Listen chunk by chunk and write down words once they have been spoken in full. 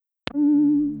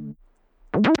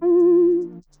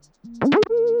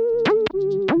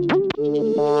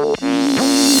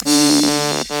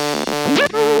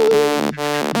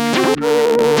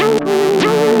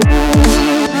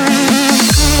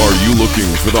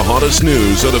for the hottest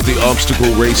news out of the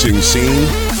obstacle racing scene?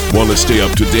 Want to stay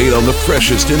up to date on the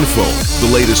freshest info,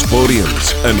 the latest podiums,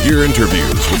 and hear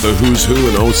interviews with the who's who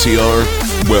in OCR?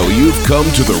 Well, you've come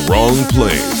to the wrong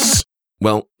place.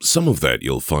 Well, some of that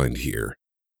you'll find here.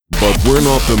 But we're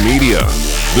not the media.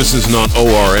 This is not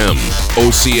ORM,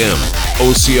 OCM,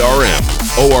 OCRM,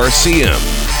 ORCM.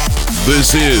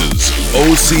 This is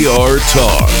OCR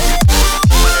Talk.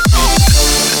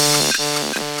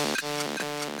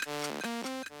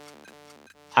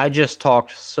 I just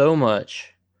talked so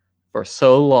much for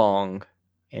so long,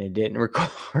 and it didn't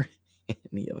record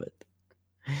any of it.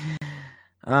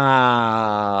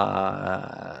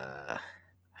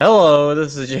 Hello,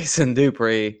 this is Jason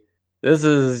Dupree. You're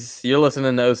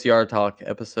listening to OCR Talk,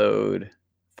 episode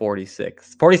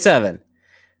 47,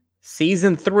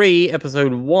 season 3,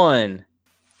 episode 1.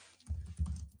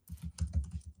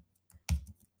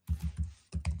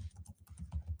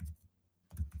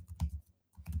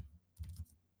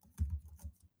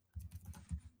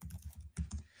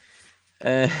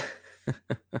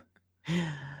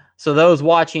 So those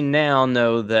watching now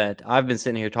know that I've been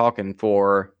sitting here talking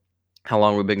for how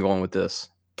long we've been going with this?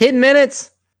 10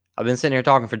 minutes? I've been sitting here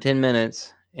talking for 10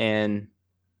 minutes and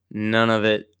none of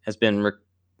it has been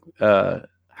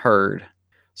heard.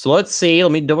 So let's see.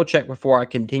 Let me double check before I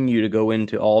continue to go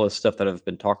into all the stuff that I've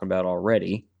been talking about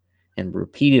already and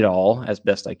repeat it all as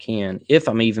best I can, if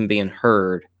I'm even being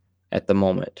heard at the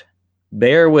moment.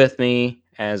 Bear with me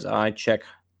as I check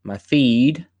my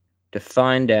feed to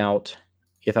find out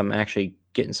if I'm actually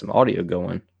getting some audio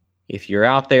going. If you're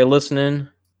out there listening,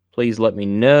 please let me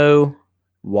know.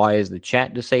 Why is the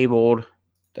chat disabled?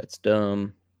 That's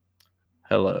dumb.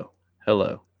 Hello.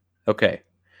 Okay.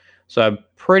 So I'm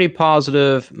pretty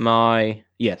positive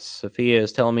yes, Sophia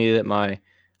is telling me that my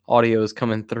audio is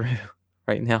coming through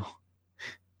right now.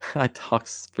 I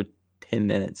talked for 10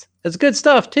 minutes. That's good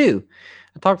stuff too.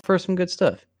 I talked for some good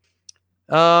stuff.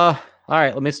 All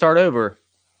right, let me start over.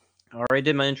 I already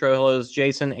did my intro. Hello, it's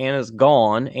Jason. Anna's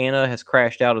gone. Anna has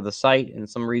crashed out of the site, and for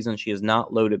some reason she has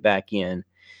not loaded back in.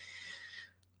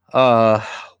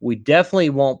 We definitely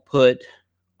won't put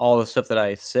all the stuff that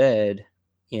I said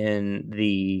in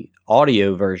the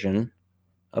audio version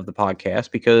of the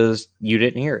podcast because you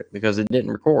didn't hear it, because it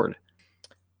didn't record.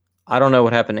 I don't know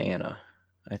what happened to Anna.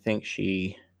 I think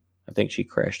she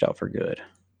crashed out for good.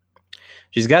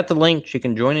 She's got the link. She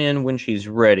can join in when she's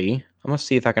ready. I'm going to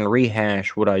see if I can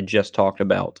rehash what I just talked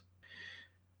about.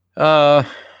 I'm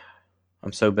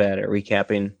so bad at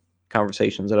recapping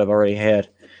conversations that I've already had.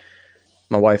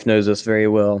 My wife knows this very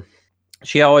well.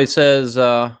 She always says,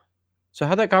 so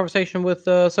how'd that conversation with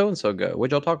so-and-so go?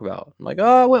 What'd y'all talk about? I'm like,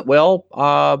 oh, it went well.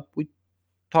 We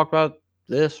talked about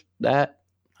this, that.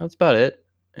 That's about it.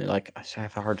 And I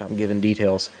have a hard time giving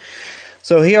details.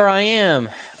 So here I am,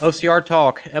 OCR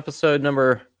Talk, episode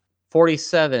number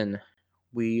 47.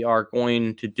 We are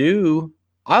going to do,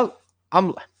 I'm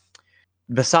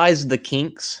besides the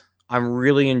kinks, I'm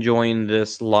really enjoying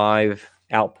this live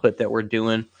output that we're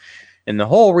doing. And the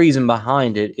whole reason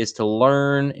behind it is to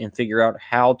learn and figure out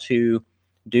how to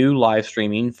do live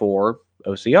streaming for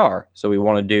OCR. So we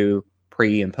want to do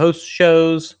pre and post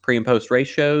race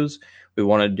shows. We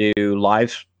want to do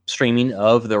live streaming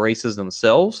of the races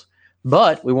themselves.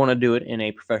 But we want to do it in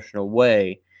a professional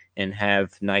way and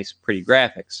have nice, pretty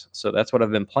graphics. So that's what I've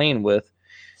been playing with.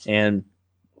 And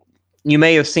you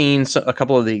may have seen a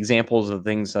couple of the examples of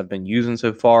things I've been using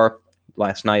so far.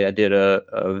 Last night I did a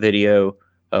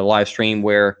live stream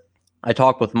where I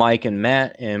talked with Mike and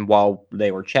Matt, and while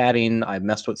they were chatting, I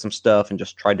messed with some stuff and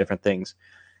just tried different things.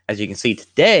 As you can see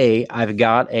today, I've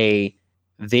got a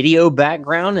video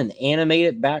background, an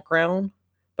animated background,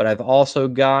 but I've also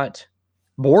got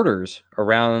borders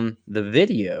around the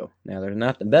video. Now, they're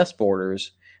not the best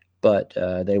borders, but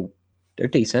they're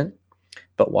decent.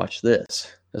 But watch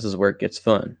this. This is where it gets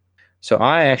fun. So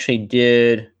I actually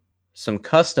did some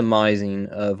customizing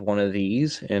of one of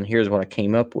these, and here's what I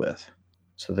came up with.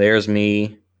 So there's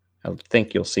me. I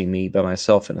think you'll see me by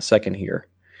myself in a second here.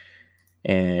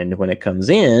 And when it comes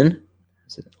in,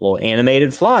 it's a little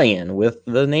animated fly-in with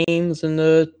the names and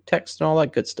the text and all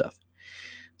that good stuff.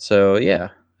 So yeah,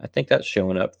 I think that's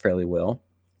showing up fairly well.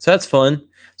 So that's fun.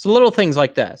 So little things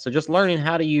like that. So just learning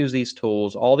how to use these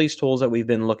tools. All these tools that we've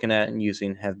been looking at and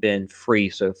using have been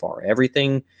free so far.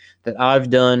 Everything that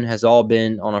I've done has all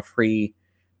been on a free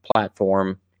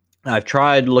platform. I've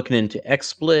tried looking into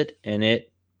XSplit, and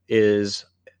it is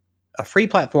a free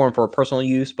platform for personal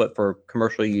use, but for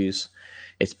commercial use,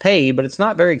 it's paid, but it's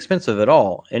not very expensive at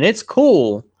all. And it's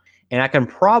cool. And I can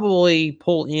probably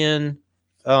pull in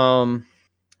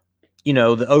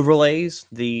the overlays,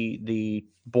 the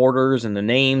borders and the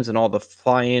names and all the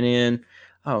flying in.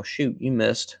 Oh shoot, you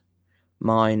missed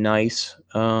my nice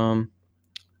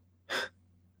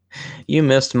you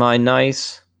missed my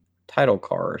nice title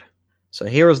card. So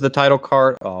here was the title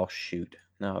card. Oh shoot,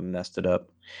 now I messed it up.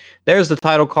 There's the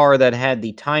title card that had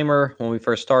the timer when we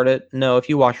first started. No, if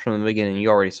you watched from the beginning, you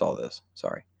already saw this.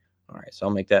 Sorry. All right, so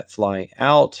I'll make that fly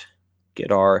out.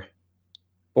 Get our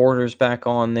borders back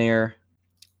on there.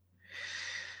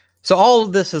 So all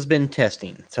of this has been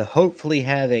testing to hopefully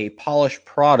have a polished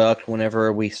product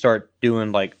whenever we start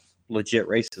doing like legit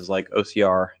races like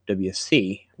OCR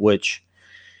WSC, which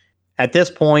at this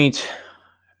point,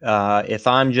 if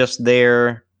I'm just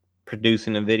there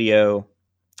producing a video,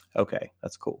 okay,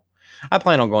 that's cool. I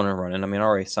plan on going and running. I mean, I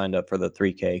already signed up for the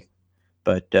 3K,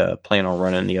 but plan on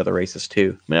running the other races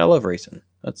too. I mean, I love racing.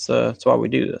 That's why we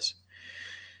do this.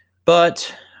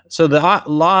 But so the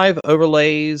live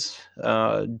overlays,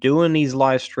 doing these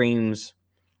live streams,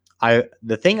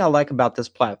 the thing I like about this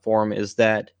platform is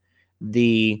that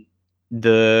the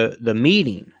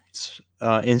meeting,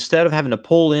 instead of having to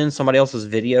pull in somebody else's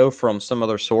video from some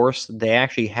other source, they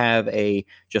actually have a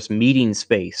just meeting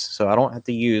space. So I don't have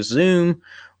to use Zoom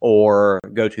or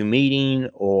GoToMeeting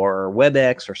or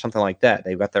WebEx or something like that.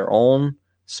 They've got their own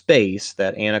space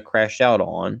that Anna crashed out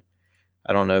on.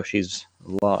 I don't know if she's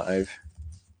live.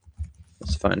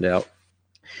 Let's find out.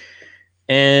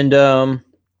 And,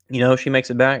 she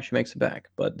makes it back. She makes it back.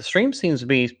 But the stream seems to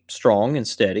be strong and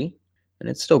steady, and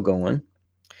it's still going.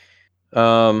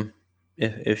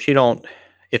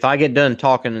 If I get done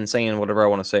talking and saying whatever I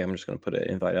want to say, I'm just going to put an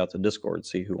invite out to Discord,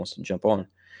 see who wants to jump on.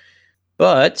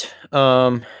 But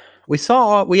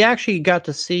we actually got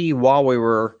to see while we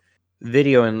were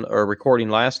videoing or recording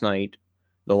last night,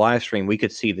 the live stream, we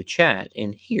could see the chat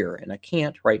in here, and I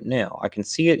can't right now. I can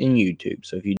see it in YouTube.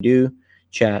 So if you do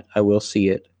chat, I will see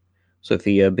it.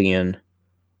 Sophia being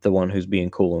the one who's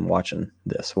being cool and watching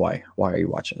this. Why are you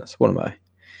watching this? What am I?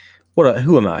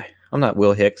 Who am I? I'm not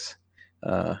Will Hicks,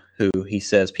 who he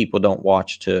says people don't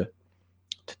watch to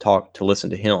talk, to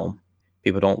listen to him.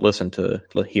 People don't listen to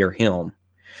hear him.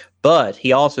 But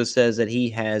he also says that he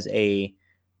has a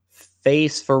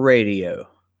face for radio.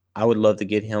 I would love to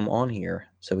get him on here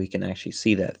so we can actually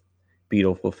see that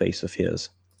beautiful face of his.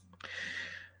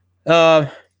 So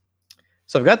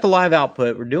I've got the live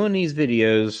output. We're doing these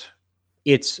videos.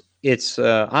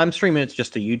 I'm streaming it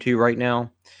just to YouTube right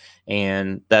now,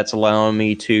 and that's allowing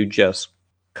me to just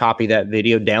copy that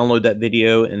video, download that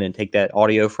video, and then take that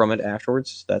audio from it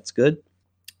afterwards. That's good.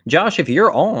 Josh, if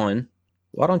you're on,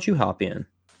 why don't you hop in?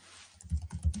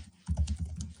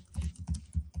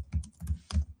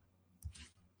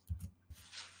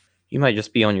 You might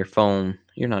just be on your phone.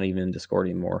 You're not even in Discord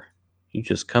anymore. You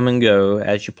just come and go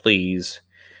as you please,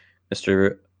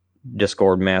 Mr.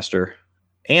 Discord Master.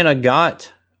 Anna got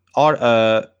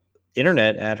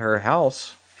internet at her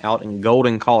house out in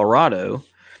Golden, Colorado.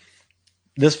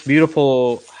 This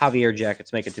beautiful Javier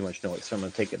jacket's making too much noise, so I'm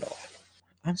going to take it off.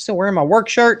 I'm still wearing my work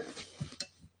shirt.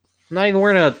 I'm not even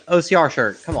wearing an OCR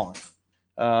shirt. Come on.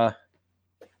 I'll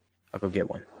go get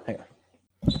one. Hang on.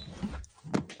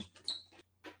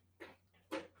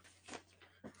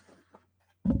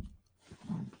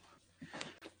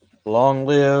 Long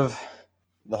live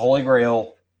the Holy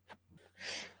Grail,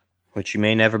 which you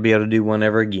may never be able to do one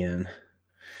ever again.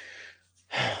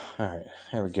 All right,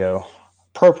 there we go.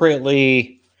 Appropriate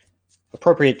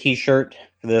t-shirt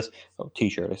for this. Oh,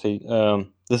 t-shirt. I see.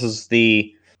 This is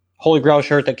the Holy Grail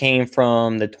shirt that came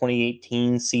from the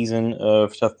 2018 season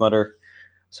of Tough Mudder.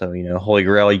 So, Holy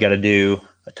Grail, you got to do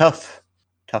a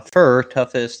tougher,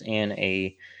 toughest, and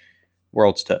a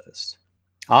world's toughest.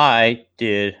 I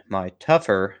did my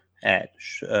tougher at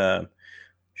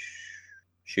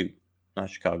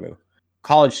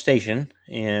College Station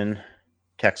in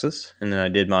Texas, and then I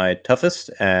did my toughest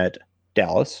at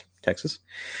Dallas, Texas,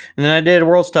 and then I did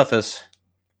world's toughest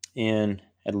in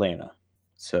Atlanta.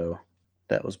 So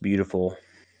that was beautiful.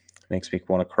 Makes me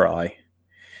want to cry.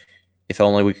 If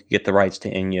only we could get the rights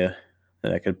to Enya,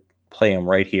 then I could play them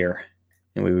right here,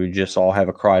 and we would just all have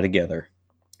a cry together.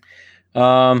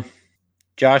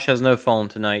 Josh has no phone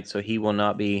tonight, so he will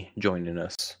not be joining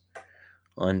us,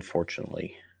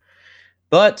 unfortunately.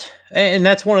 But, and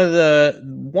that's one of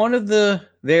the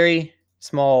very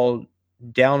small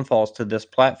downfalls to this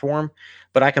platform,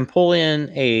 but I can pull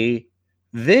in a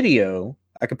video,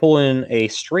 I can pull in a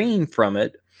stream from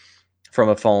it, from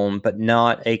a phone, but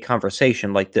not a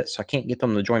conversation like this. So I can't get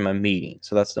them to join my meeting,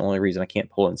 so that's the only reason I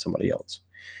can't pull in somebody else.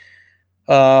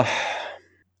 I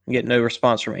get no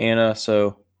response from Anna,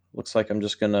 so looks like I'm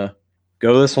just going to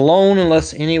go this alone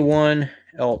unless anyone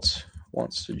else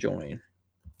wants to join.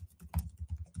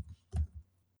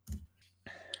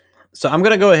 So I'm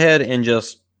going to go ahead and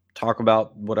just talk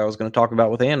about what I was going to talk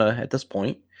about with Anna at this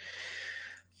point.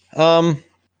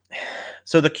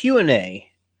 So the Q&A,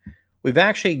 we've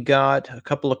actually got a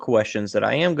couple of questions that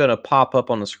I am going to pop up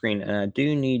on the screen, and I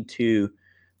do need to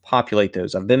populate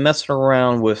those. I've been messing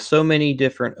around with so many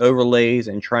different overlays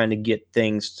and trying to get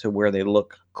things to where they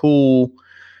look cool.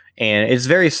 And it's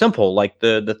very simple. Like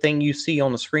the thing you see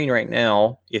on the screen right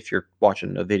now, if you're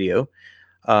watching the video,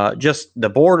 just the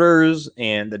borders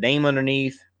and the name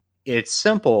underneath, it's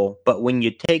simple. But when you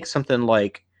take something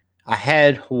like, I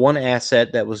had one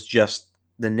asset that was just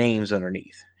the names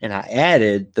underneath, and I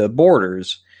added the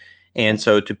borders. And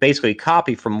so to basically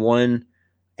copy from one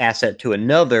asset to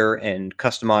another and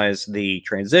customize the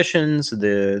transitions,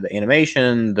 the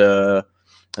animation, the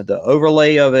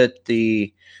overlay of it,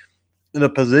 the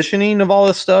positioning of all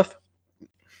this stuff,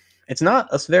 it's not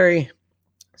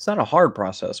a hard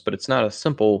process, but it's not a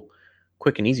simple,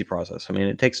 quick and easy process. I mean,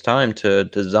 it takes time to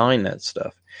design that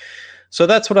stuff. So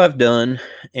that's what I've done.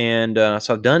 And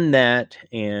so I've done that,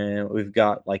 and we've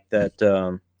got like that,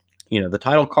 the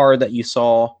title card that you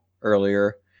saw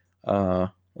earlier.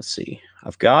 Let's see.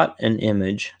 I've got an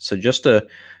image. So just to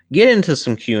get into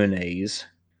some Q&As,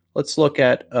 let's look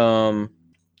at,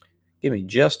 give me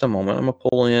just a moment. I'm going to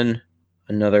pull in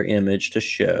another image to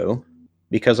show,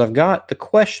 because I've got the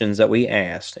questions that we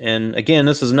asked. And again,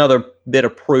 this is another bit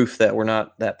of proof that we're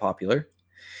not that popular.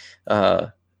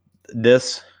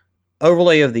 This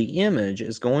overlay of the image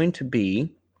is going to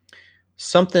be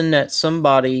something that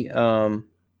somebody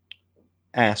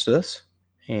asked us.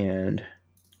 And,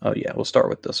 oh yeah, we'll start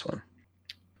with this one.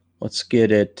 Let's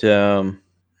get it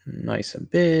nice and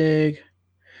big.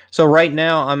 So right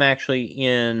now I'm actually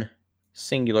in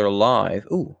Singular Live.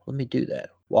 Ooh, let me do that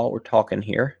while we're talking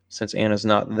here. Since Anna's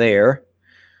not there,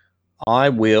 I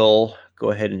will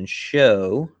go ahead and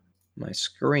show my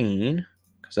screen,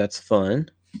 because that's fun.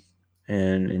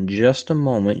 And in just a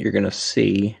moment, you're going to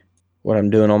see what I'm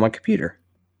doing on my computer.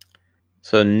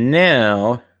 So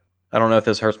now, I don't know if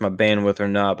this hurts my bandwidth or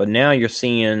not, but now you're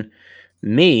seeing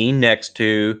me next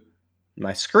to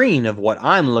my screen of what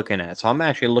I'm looking at. So I'm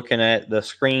actually looking at the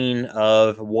screen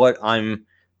of what I'm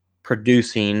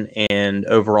producing, and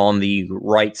over on the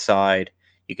right side,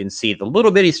 you can see the little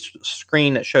bitty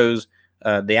screen that shows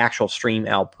the actual stream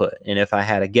output. And if I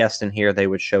had a guest in here, they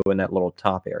would show in that little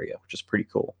top area, which is pretty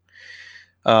cool.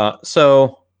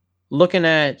 So looking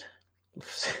at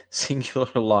Singular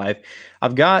Live,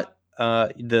 I've got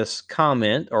this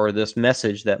comment or this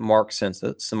message that Mark sent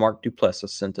us. So Mark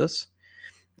Duplessis sent us,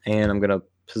 and I'm going to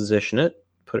position it,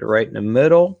 put it right in the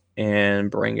middle,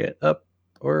 and bring it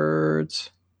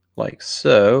upwards like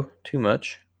so. Too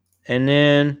much. And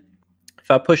then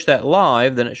if I push that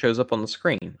live, then it shows up on the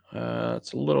screen.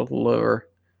 It's a little lower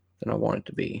than I want it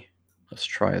to be. Let's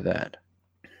try that.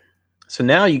 So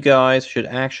now you guys should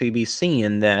actually be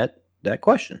seeing that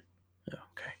question.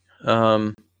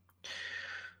 Okay.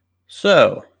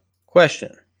 So,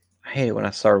 question. I hate it when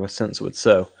I started with sentence with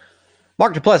so.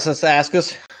 Mark Duplessis asked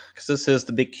us, because this is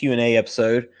the big Q&A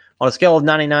episode, on a scale of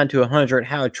 99 to 100,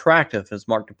 how attractive is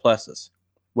Mark Duplessis?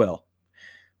 Well,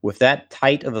 with that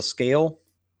tight of a scale,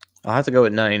 I'll have to go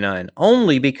at 99.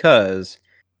 Only because,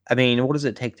 I mean, what does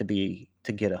it take to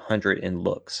get 100 in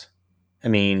looks? I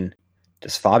mean,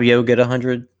 does Fabio get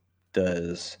 100?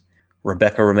 Does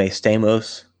Rebecca Romay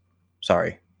Stamos?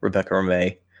 Sorry, Rebecca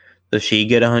Romay. Does she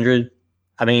get 100?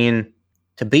 I mean,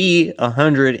 to be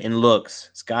 100 in looks,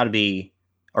 it's got to be,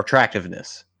 or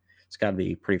attractiveness, it's got to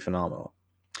be pretty phenomenal.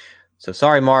 So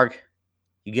sorry, Mark,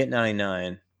 you get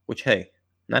 99, which, hey,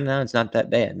 99 is not that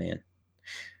bad, man.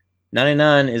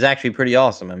 99 is actually pretty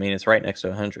awesome. I mean, it's right next to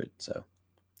 100, so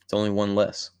it's only one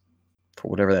less for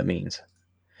whatever that means.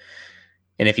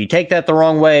 And if you take that the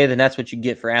wrong way, then that's what you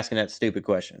get for asking that stupid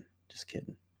question. Just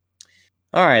kidding.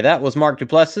 All right, that was Mark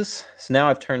Duplessis. So now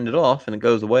I've turned it off and it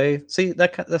goes away. See,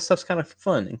 that stuff's kind of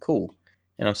fun and cool.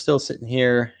 And I'm still sitting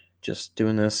here just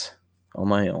doing this on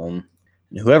my own.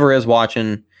 And whoever is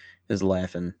watching is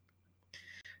laughing.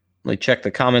 Let me check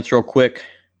the comments real quick.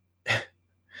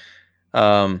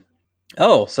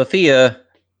 Oh, Sophia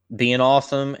being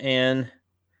awesome. And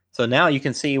so now you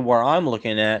can see where I'm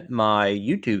looking at my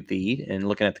YouTube feed and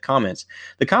looking at the comments.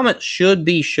 The comments should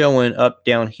be showing up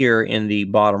down here in the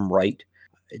bottom right.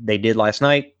 They did last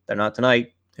night. They're not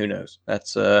tonight. Who knows?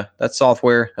 That's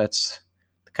software. That's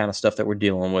the kind of stuff that we're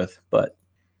dealing with. But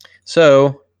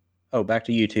so, back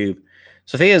to YouTube.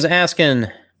 Sophia's asking,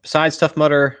 besides Tough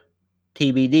Mudder,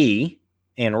 TBD,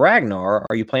 and Ragnar,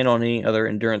 are you playing on any other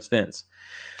endurance events?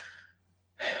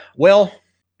 Well,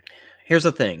 here's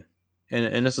the thing.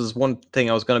 and this is one thing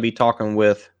I was going to be talking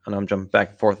with, and I'm jumping back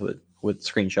and forth with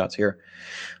screenshots here,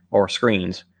 or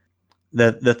screens.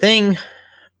 The thing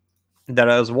that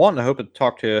I was wanting to hope to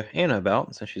talk to Anna about,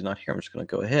 and since she's not here, I'm just going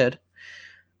to go ahead.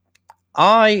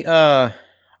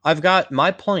 I've got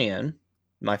my plan,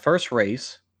 my first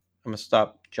race. I'm going to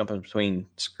stop jumping between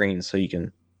screens so you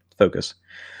can focus.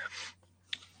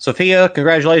 Sophia,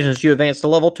 congratulations, you advanced to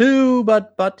level 2,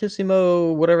 but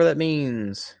Battissimo, whatever that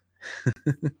means.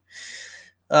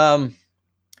 I've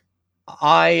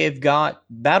got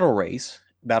Battle Race.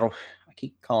 I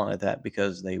keep calling it that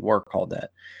because they were called that.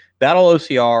 Battle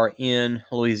OCR in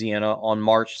Louisiana on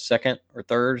March 2nd or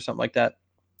 3rd or something like that.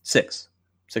 6th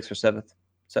or 7th.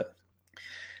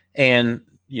 And,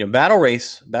 Battle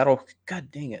Race, God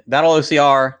dang it. Battle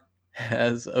OCR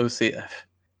has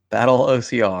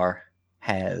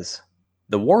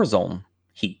the Warzone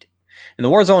Heat. And the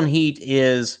Warzone Heat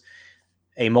is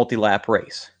a multi-lap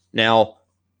race. Now,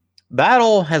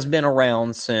 Battle has been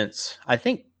around since, I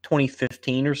think,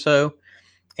 2015 or so.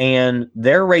 And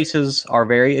their races are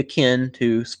very akin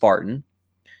to Spartan.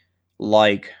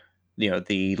 Like,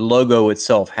 the logo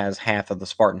itself has half of the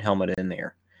Spartan helmet in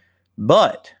there.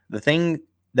 But the thing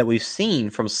that we've seen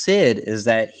from Sid is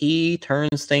that he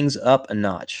turns things up a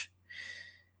notch.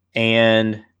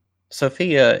 And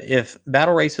Sophia, if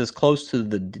Battle Race is close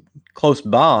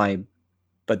by,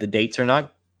 but the dates are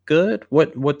not good,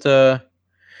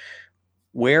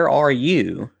 where are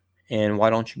you and why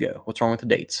don't you go? What's wrong with the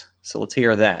dates? So let's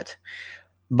hear that.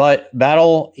 But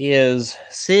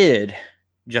Sid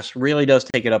just really does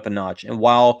take it up a notch. And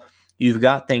while you've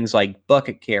got things like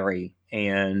bucket carry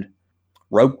and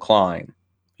rope climb,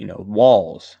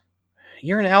 walls,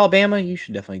 you're in Alabama, you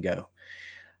should definitely go.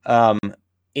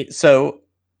 It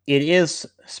is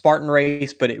Spartan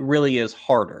race, but it really is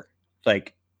harder.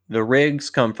 Like, the rigs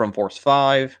come from Force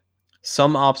 5.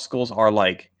 Some obstacles are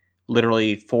like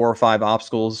literally 4 or 5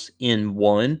 obstacles in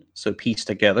one, so pieced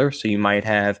together. So you might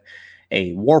have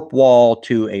a warp wall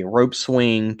to a rope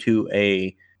swing to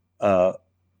a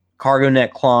cargo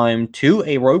net climb to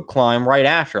a rope climb right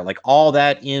after, like all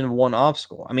that in one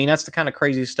obstacle. I mean, that's the kind of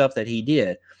crazy stuff that he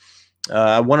did.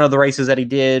 One of the races that he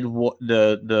did,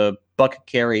 the bucket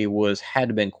carry had to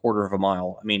have been 1/4 of a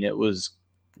mile. I mean, it was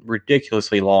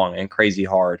ridiculously long and crazy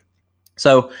hard.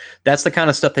 So that's the kind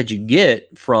of stuff that you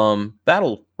get from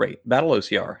Battle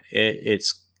OCR.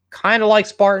 It's kind of like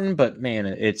Spartan, but man,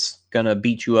 it's going to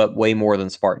beat you up way more than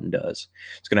Spartan does.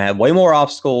 It's going to have way more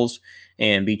obstacles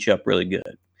and beat you up really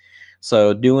good.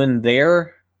 So doing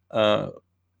their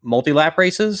multi-lap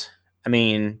races, I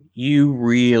mean, you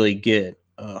really get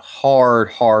a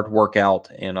hard workout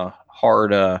and a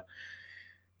hard,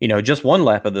 just one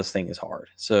lap of this thing is hard.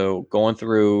 So going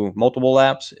through multiple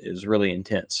laps is really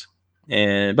intense.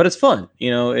 But it's fun.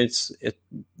 It's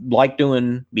like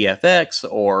doing BFX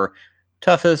or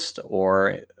Toughest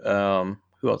or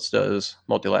who else does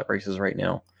multi-lap races right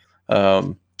now?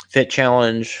 Fit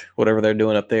Challenge, whatever they're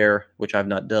doing up there, which I've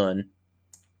not done.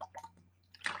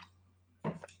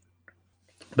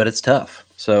 But it's tough.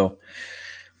 So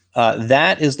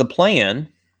that is the plan.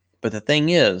 But the thing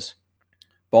is,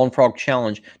 Bone Frog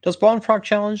Challenge. Does Bone Frog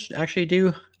Challenge actually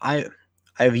do?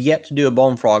 I've yet to do a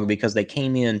Bone Frog because they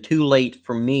came in too late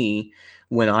for me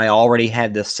when I already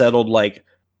had this settled, like,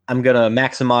 I'm going to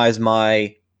maximize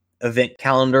my event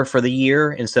calendar for the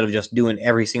year instead of just doing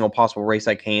every single possible race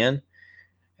I can.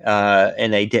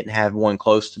 And they didn't have one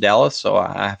close to Dallas, so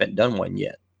I haven't done one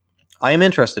yet. I am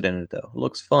interested in it, though. It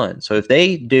looks fun. So if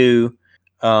they do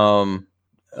a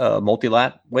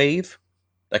multi-lap wave,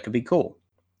 that could be cool.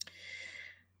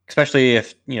 Especially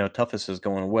if, Toughest is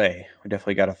going away. We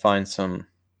definitely got to find some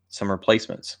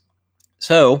replacements.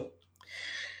 So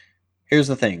here's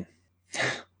the thing.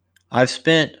 I've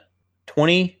spent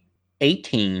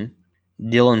 2018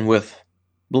 dealing with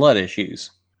blood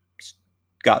issues.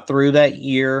 Got through that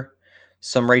year.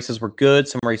 Some races were good,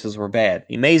 some races were bad.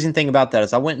 The amazing thing about that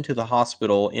is I went into the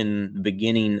hospital in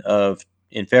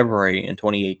February in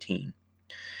 2018.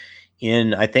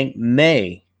 In, I think,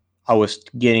 May, I was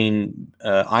getting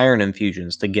iron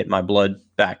infusions to get my blood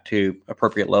back to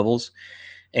appropriate levels.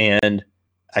 And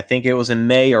I think it was in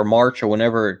May or March or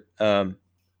whenever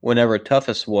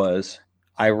Toughest was,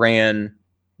 I ran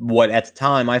what at the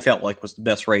time I felt like was the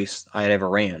best race I had ever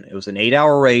ran. It was an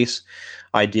 8-hour race.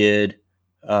 I did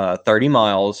 30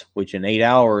 miles, which in 8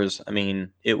 hours, I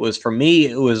mean, it was, for me,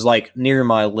 it was like near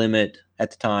my limit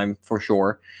at the time for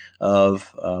sure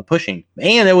of pushing.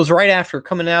 And it was right after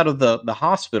coming out of the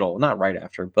hospital, not right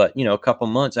after, but, a couple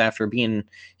months after being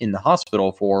in the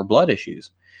hospital for blood issues.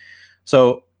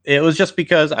 So it was just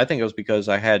because, I think it was because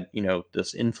I had,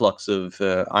 this influx of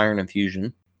iron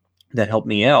infusion. that helped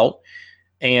me out.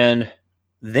 And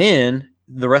then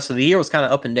the rest of the year was kind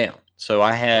of up and down. So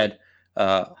I had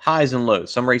highs and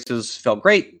lows. Some races felt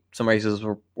great. Some races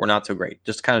were not so great.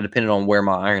 Just kind of depended on where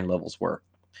my iron levels were.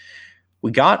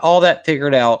 We got all that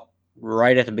figured out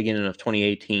right at the beginning of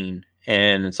 2018.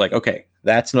 And it's like, okay,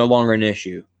 that's no longer an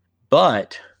issue.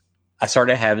 But I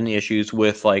started having issues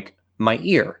with like my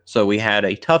ear. So we had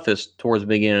a toughest towards the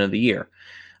beginning of the year.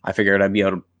 I figured I'd be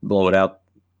able to blow it out,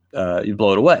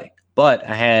 blow it away. But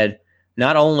I had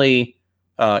not only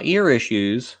ear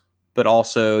issues, but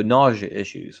also nausea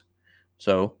issues.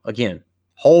 So again,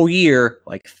 whole year,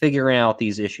 like figuring out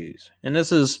these issues. And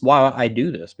this is why I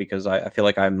do this, because I feel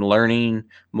like I'm learning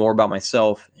more about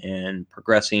myself and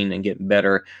progressing and getting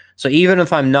better. So even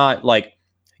if I'm not like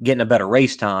getting a better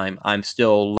race time, I'm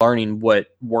still learning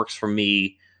what works for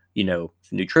me, you know,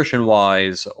 nutrition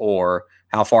wise, or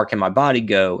how far can my body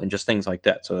go, and just things like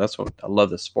that. So that's what I love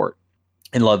this sport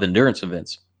and love endurance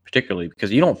events, particularly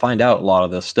because you don't find out a lot of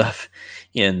this stuff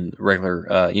in regular,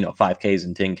 5Ks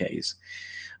and 10Ks.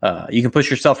 You can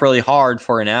push yourself really hard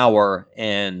for an hour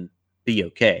and be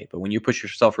okay. But when you push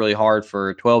yourself really hard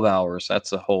for 12 hours,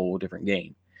 that's a whole different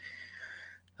game.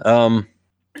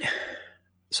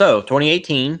 So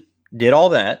 2018, did all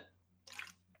that.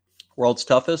 World's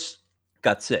toughest,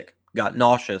 got sick, got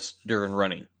nauseous during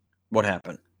running. What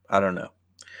happened? I don't know.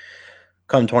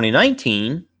 Come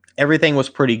 2019, everything was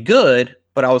pretty good,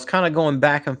 but I was kind of going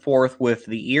back and forth with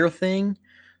the ear thing,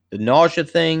 the nausea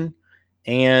thing,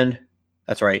 and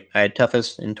that's right, I had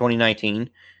toughest in 2019.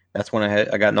 That's when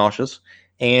I got nauseous,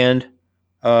 and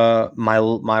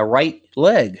my right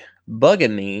leg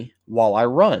bugging me while I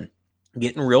run,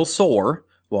 getting real sore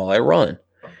while I run.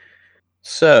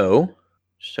 So,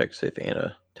 just check to see if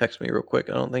Anna texted me real quick.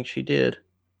 I don't think she did.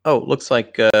 Oh, looks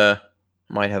like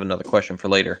might have another question for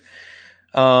later.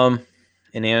 And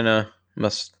Anna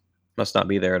must not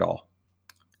be there at all.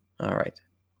 All right.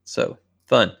 So,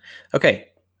 fun. Okay.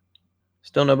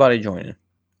 Still nobody joining.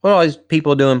 What are all these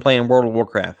people doing playing World of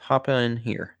Warcraft? Hop in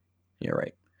here. Yeah,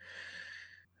 right.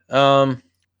 So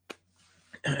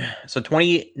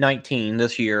 2019,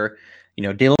 this year,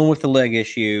 dealing with the leg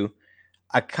issue,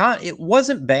 it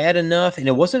wasn't bad enough, and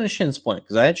it wasn't a shin splint,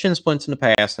 because I had shin splints in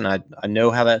the past, and I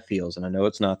know how that feels, and I know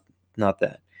it's not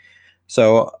that.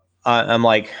 So I'm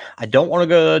like, I don't want to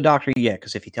go to the doctor yet,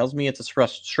 because if he tells me it's a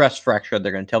stress fracture,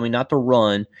 they're going to tell me not to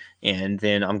run, and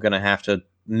then I'm going to have to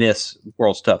miss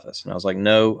World's Toughest. And I was like,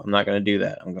 no, I'm not going to do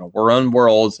that. I'm going to run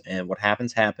Worlds, and what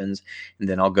happens, and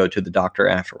then I'll go to the doctor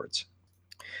afterwards.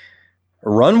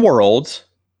 Run Worlds.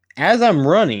 As I'm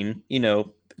running, a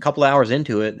couple hours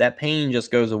into it, that pain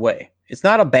just goes away. It's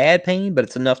not a bad pain, but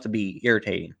it's enough to be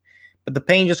irritating. But the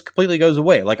pain just completely goes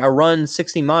away. Like, I run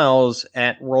 60 miles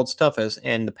at World's Toughest,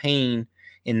 and the pain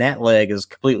in that leg is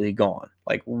completely gone.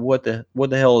 Like, what the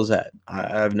hell is that? I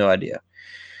have no idea.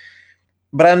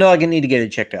 But I know I need to get it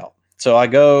checked out. So I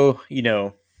go,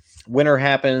 winter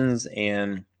happens,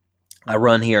 and I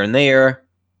run here and there.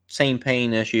 Same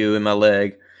pain issue in my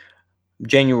leg.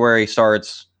 January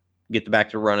starts, get back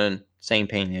to running, same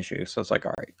pain issue. So it's like,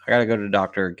 all right, I got to go to the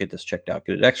doctor, get this checked out,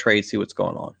 get an x-ray, see what's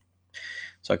going on.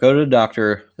 So I go to the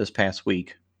doctor this past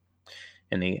week,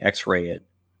 and they x-ray it.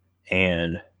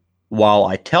 And while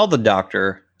I tell the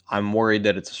doctor I'm worried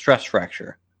that it's a stress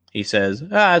fracture, he says,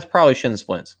 it's probably shin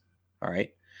splints. All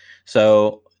right.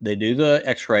 So they do the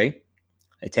x-ray,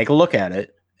 they take a look at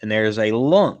it, and there's a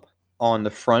lump on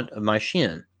the front of my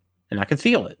shin, and I can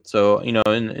feel it. So,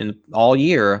 in all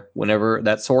year, whenever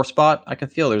that sore spot, I can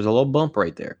feel there's a little bump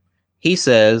right there. He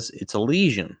says it's a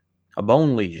lesion, a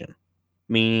bone lesion,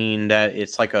 meaning that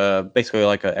it's basically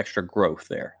like an extra growth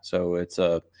there. So it's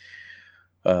a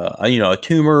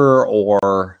tumor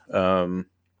or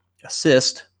a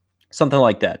cyst, something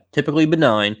like that. Typically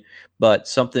benign, but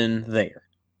something there.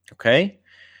 Okay?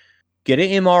 Get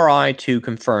an MRI to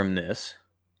confirm this.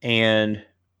 And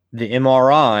the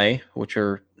MRI, which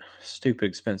are stupid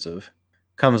expensive,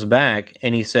 comes back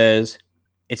and he says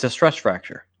it's a stress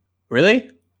fracture.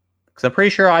 Really? Because I'm pretty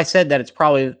sure I said that it's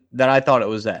probably that I thought it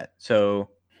was that. So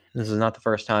this is not the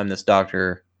first time this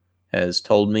doctor has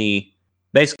told me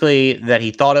basically that he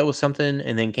thought it was something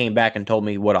and then came back and told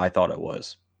me what I thought it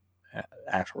was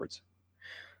afterwards.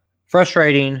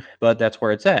 Frustrating, but that's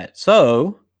where it's at.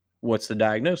 So what's the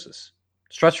diagnosis?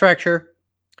 Stress fracture.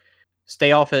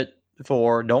 Stay off it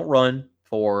don't run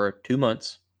for 2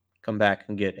 months. Come back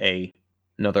and get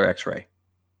another x-ray.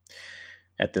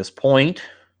 At this point,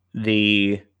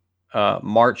 the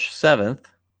March 7th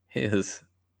is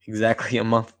exactly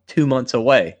 2 months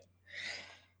away.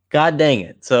 God dang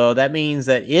it. So that means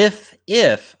that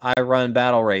if I run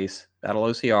Battle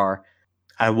OCR,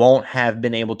 I won't have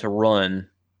been able to run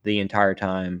the entire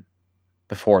time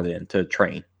before then to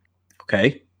train.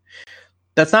 Okay.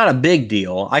 That's not a big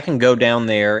deal. I can go down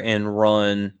there and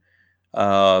run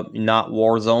not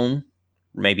Warzone,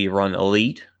 maybe run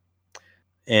Elite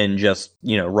and just,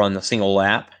 run the single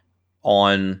lap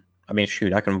on,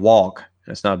 I can walk.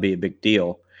 It's not be a big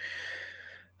deal.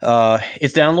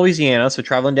 It's down in Louisiana, so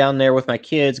traveling down there with my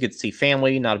kids, get to see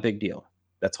family, not a big deal.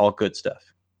 That's all good stuff.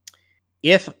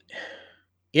 If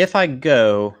I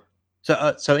go,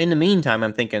 so in the meantime,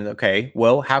 I'm thinking, okay,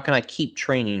 well, how can I keep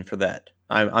training for that?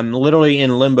 I'm literally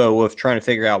in limbo of trying to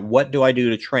figure out what do I do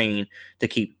to train to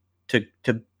keep to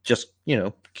just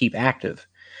keep active.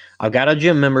 I've got a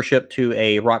gym membership to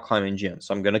a rock climbing gym,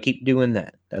 so I'm going to keep doing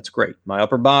that. That's great. My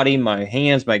upper body, my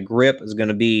hands, my grip is going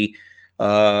to be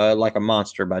like a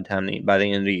monster by the end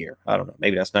of the year. I don't know.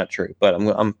 Maybe that's not true, but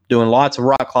I'm doing lots of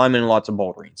rock climbing and lots of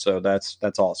bouldering, so that's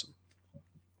awesome.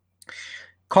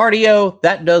 Cardio,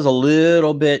 that does a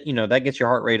little bit, that gets your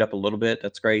heart rate up a little bit.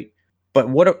 That's great. But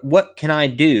what can I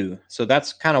do? So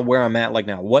that's kind of where I'm at like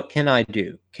now. What can I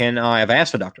do? I've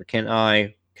asked the doctor, can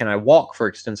I walk for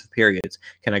extensive periods?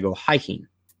 Can I go hiking?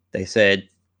 They said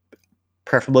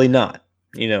preferably not.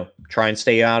 Try and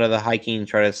stay out of the hiking,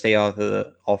 try to stay off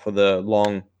of the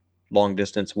long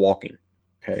distance walking.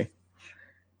 Okay.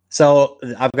 So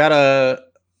I've got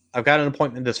an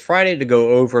appointment this Friday to go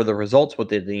over the results. What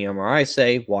did the MRI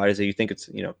say? Why does he think it's,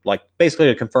 like basically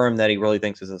to confirm that he really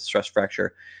thinks it's a stress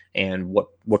fracture, and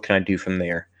what can I do from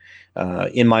there?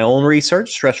 In my own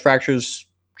research, stress fractures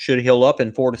should heal up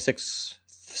in 4 to 6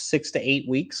 to 8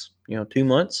 weeks, 2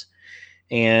 months,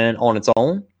 and on its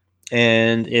own.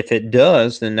 And if it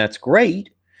does, then that's great.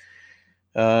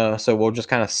 So we'll just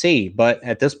kind of see. But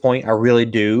at this point, I really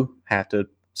do have to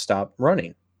stop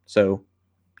running. So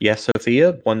yes,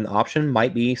 Sophia, one option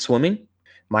might be swimming,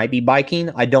 might be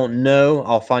biking. I don't know.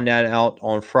 I'll find that out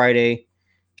on Friday.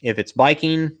 If it's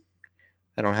biking,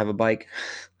 I don't have a bike,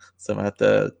 so I have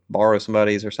to borrow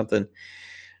somebody's or something.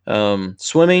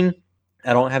 Swimming,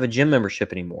 I don't have a gym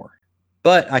membership anymore,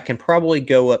 but I can probably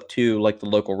go up to like the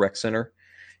local rec center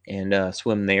and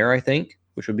swim there, I think,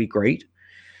 which would be great.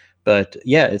 But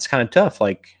yeah, it's kind of tough.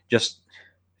 Like just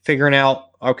figuring out,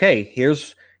 okay,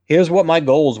 here's what my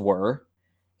goals were,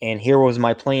 and here was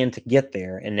my plan to get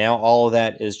there. And now all of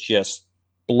that is just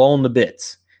blown to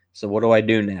bits. So what do I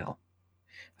do now?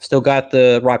 I've still got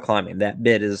the rock climbing. That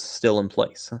bit is still in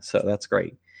place. So that's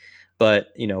great. But,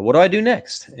 what do I do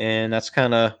next? And that's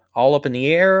kind of all up in the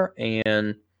air.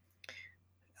 And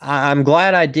I'm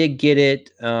glad I did get it,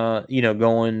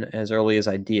 going as early as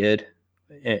I did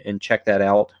and check that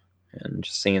out. And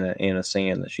just seeing that Anna's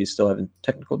saying that she's still having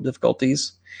technical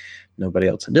difficulties. Nobody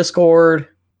else in Discord.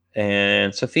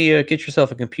 And Sophia, get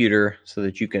yourself a computer so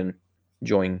that you can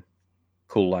join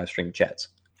cool live stream chats.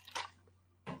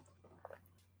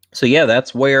 So yeah,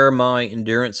 that's where my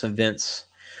endurance events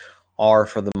are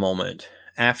for the moment.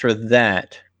 After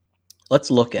that, let's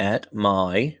look at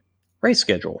my race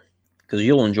schedule, because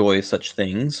you'll enjoy such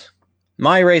things.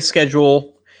 My race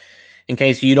schedule, in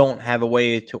case you don't have a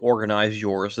way to organize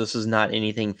yours, this is not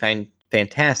anything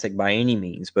fantastic by any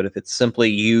means, but if it's simply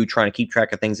you trying to keep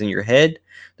track of things in your head,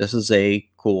 this is a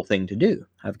cool thing to do.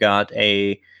 I've got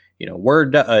a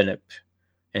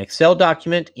an Excel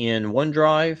document in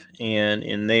OneDrive, and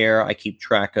in there I keep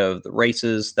track of the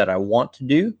races that I want to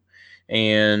do,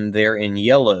 and they're in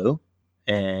yellow,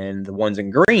 and the ones in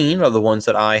green are the ones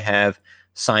that I have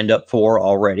signed up for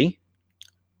already.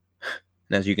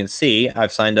 And as you can see,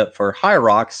 I've signed up for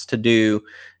Hyrox to do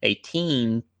a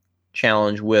team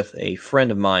challenge with a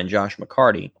friend of mine, Josh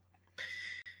McCarty.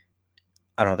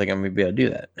 I don't think I'm going to be able to do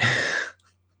that.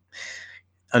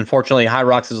 Unfortunately,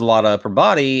 Hyrox is a lot of upper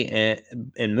body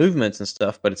and movements and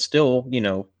stuff, but it's still,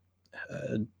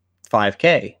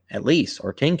 5K at least,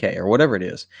 or 10K, or whatever it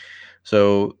is.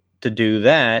 So to do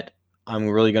that, I'm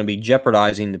really going to be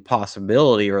jeopardizing the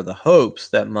possibility or the hopes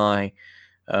that my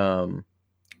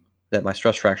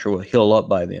stress fracture will heal up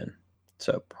by then.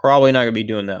 So probably not going to be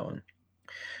doing that one.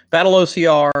 Battle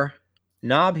OCR,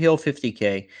 Knob Hill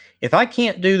 50K. If I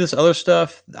can't do this other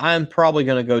stuff, I'm probably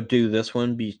going to go do this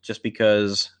one just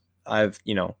because I'll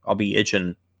be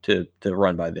itching to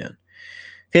run by then.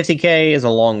 50K is a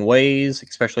long ways,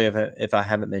 especially if I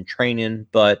haven't been training.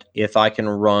 But if I can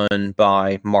run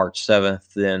by March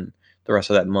 7th, then the rest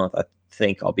of that month, I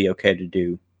think I'll be okay to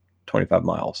do 25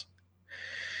 miles,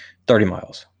 30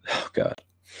 miles. Oh, God.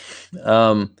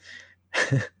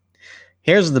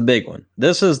 Here's the big one.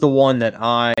 This is the one that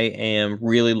I am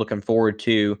really looking forward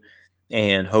to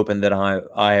and hoping that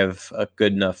I have a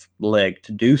good enough leg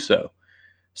to do so.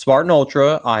 Spartan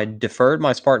Ultra, I deferred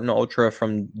my Spartan Ultra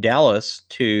from Dallas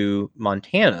to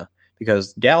Montana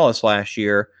because Dallas last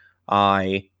year,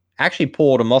 I actually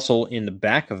pulled a muscle in the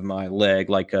back of my leg,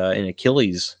 like an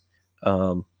Achilles,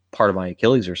 part of my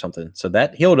Achilles or something. So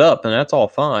that healed up and that's all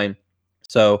fine.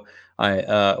 So I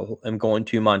am going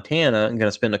to Montana. I'm going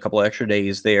to spend a couple extra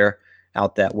days there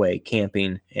out that way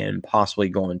camping and possibly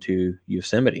going to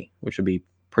Yosemite, which would be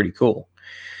pretty cool.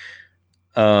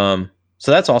 So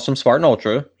that's awesome. Spartan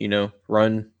Ultra,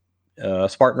 run a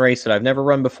Spartan race that I've never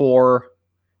run before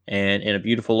and in a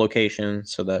beautiful location.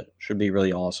 So that should be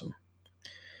really awesome.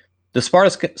 The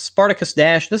Spartacus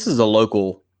Dash, this is a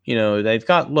local, they've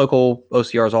got local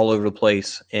OCRs all over the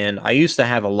place. And I used to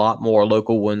have a lot more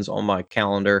local ones on my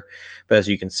calendar. But as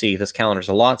you can see, this calendar is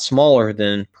a lot smaller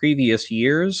than previous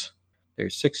years.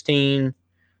 There's 16,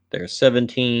 there's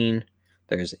 17,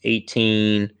 there's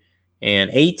 18.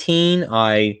 And 18,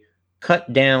 I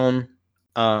cut down,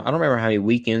 I don't remember how many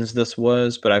weekends this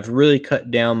was, but I've really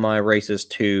cut down my races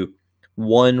to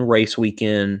one race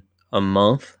weekend a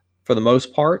month for the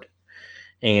most part.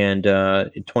 And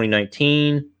in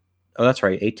 2019, oh, that's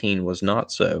right, 18 was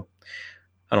not so,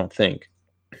 I don't think.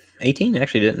 18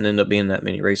 actually didn't end up being that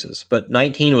many races, but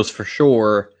 19 was for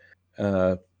sure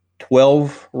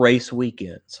 12 race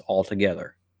weekends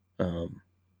altogether.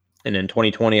 And in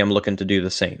 2020, I'm looking to do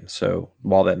the same. So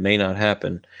while that may not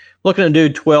happen, looking to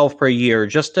do 12 per year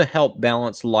just to help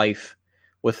balance life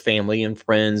with family and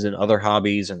friends and other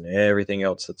hobbies and everything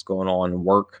else that's going on,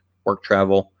 work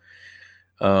travel.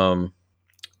 Where'd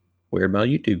my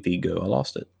YouTube feed go? I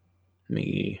lost it. Let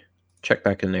me check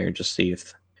back in there and just see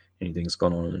if anything's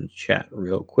going on in the chat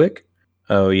real quick.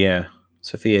 Oh, yeah.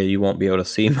 Sophia, you won't be able to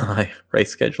see my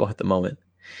race schedule at the moment.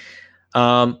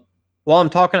 While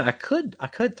I'm talking, I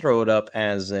could throw it up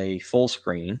as a full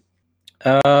screen.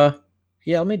 Yeah,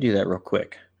 let me do that real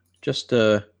quick. Just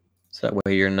so that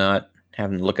way you're not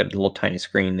having to look at the little tiny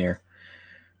screen there.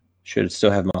 Should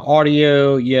still have my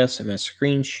audio. Yes, and my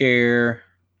screen share.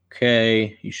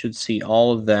 Okay, you should see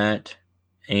all of that.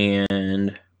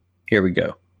 And here we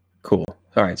go. Cool.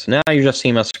 All right, so now you're just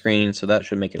seeing my screen, so that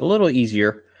should make it a little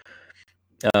easier.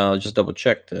 Just double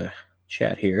check the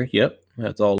chat here. Yep,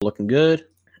 that's all looking good.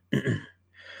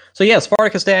 So yeah,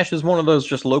 Spartacus Dash is one of those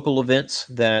just local events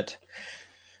that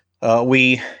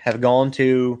we have gone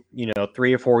to,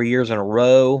 3 or 4 years in a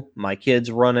row. My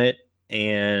kids run it,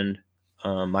 and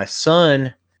my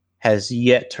son has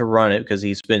yet to run it because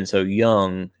he's been so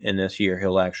young, and this year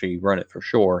he'll actually run it for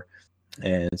sure.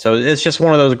 And so it's just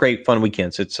one of those great fun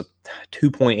weekends. It's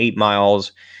 2.8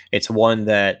 miles. It's one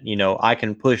that, I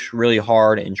can push really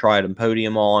hard and try to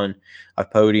podium on. I've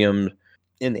podiumed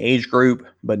in the age group,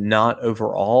 but not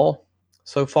overall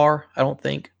so far, I don't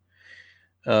think.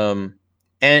 And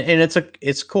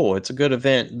it's cool. It's a good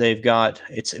event.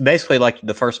 It's basically like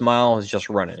the first mile is just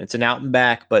running. It's an out and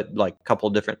back, but like a couple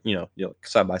of different,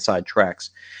 side by side tracks.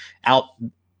 Out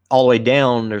all the way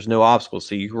down, there's no obstacles.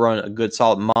 So you run a good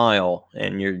solid mile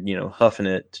and you're, huffing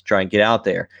it to try and get out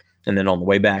there. And then on the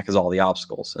way back is all the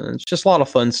obstacles. And it's just a lot of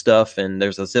fun stuff. And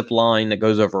there's a zip line that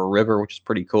goes over a river, which is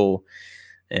pretty cool.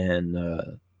 And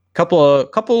couple of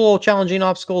little challenging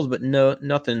obstacles, but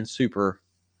nothing super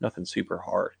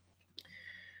hard.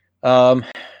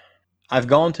 I've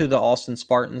gone to the Austin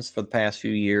Spartans for the past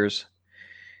few years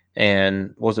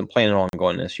and wasn't planning on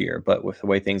going this year, but with the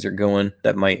way things are going,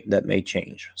 that may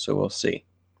change. So we'll see.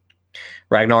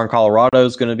 Ragnar in Colorado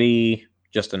is going to be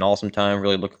just an awesome time.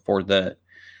 Really looking forward to that.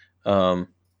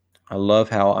 I love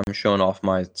how I'm showing off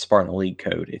my Spartan Elite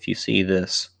code. If you see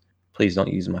this, please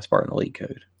don't use my Spartan Elite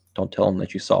code. Don't tell them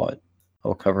that you saw it.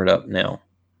 I'll cover it up now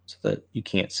so that you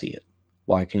can't see it.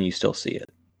 Why can you still see it?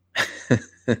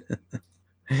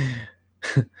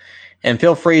 And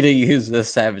feel free to use the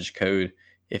Savage code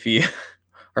if you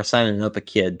are signing up a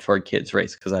kid for a kid's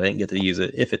race, because I didn't get to use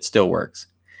it, if it still works.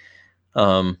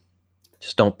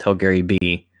 Just don't tell Gary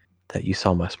B that you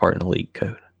saw my Spartan Elite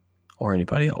code or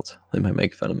anybody else. They might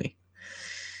make fun of me.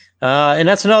 And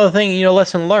that's another thing,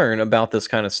 lesson learned about this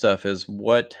kind of stuff is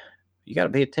what you got to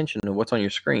pay attention to what's on your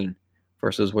screen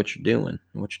versus what you're doing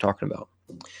and what you're talking about.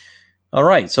 All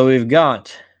right, so we've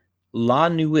got La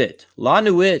Nuit. La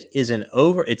Nuit is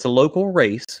it's a local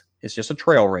race. It's just a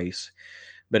trail race,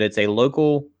 but it's a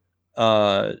local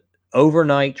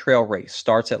overnight trail race.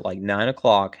 Starts at like 9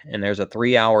 o'clock, and there's a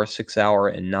 3-hour, 6-hour,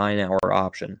 and 9-hour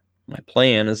option. My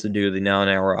plan is to do the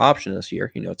 9-hour option this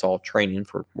year. It's all training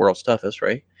for World's Toughest,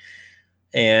 right?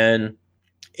 And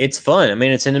it's fun. I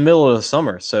mean, it's in the middle of the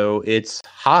summer, so it's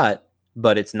hot,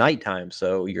 but it's nighttime.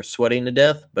 So you're sweating to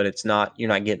death, but you're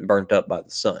not getting burnt up by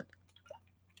the sun.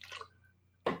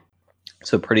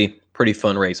 So pretty pretty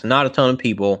fun race. Not a ton of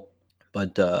people,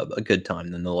 but a good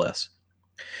time nonetheless.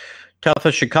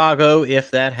 Toughest Chicago,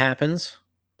 if that happens.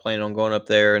 Planning on going up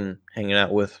there and hanging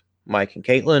out with Mike and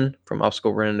Caitlin from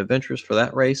Obstacle Random Adventures for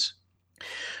that race.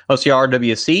 OCR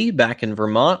WC back in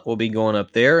Vermont. We'll be going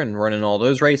up there and running all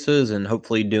those races and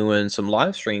hopefully doing some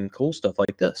live stream cool stuff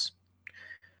like this.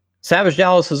 Savage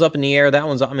Dallas is up in the air. That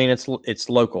one's, I mean, it's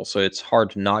local, so it's hard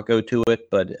to not go to it,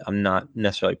 but I'm not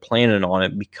necessarily planning on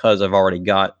it because I've already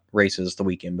got races the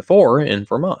weekend before in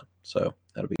Vermont, so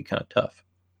that'll be kind of tough.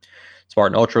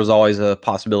 Spartan Ultra is always a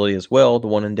possibility as well, the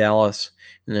one in Dallas,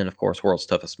 and then, of course, World's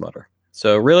Toughest Mudder.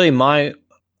 So really my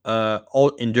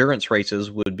endurance races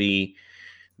would be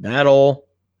Battle,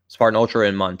 Spartan Ultra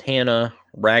in Montana,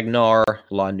 Ragnar,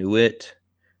 La Nuit,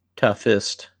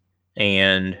 Toughest,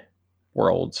 and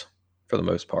Worlds for the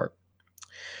most part.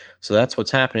 So that's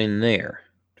what's happening there.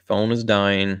 Phone is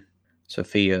dying.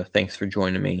 Sophia, thanks for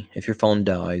joining me. If your phone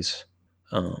dies,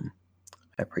 I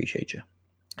appreciate you.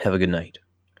 Have a good night.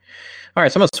 All right,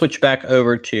 so I'm going to switch back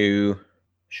over to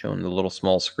showing the little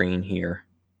small screen here.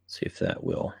 See if that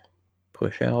will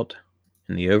push out.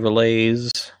 And the overlays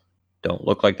don't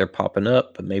look like they're popping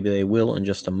up, but maybe they will in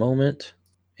just a moment.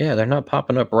 Yeah, they're not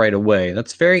popping up right away.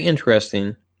 That's very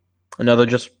interesting. Another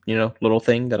just, little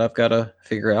thing that I've got to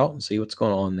figure out and see what's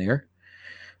going on there.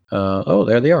 Oh,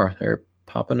 there they are. They're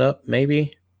popping up,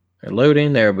 maybe. They're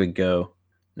loading. There we go.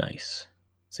 Nice.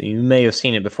 So you may have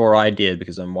seen it before I did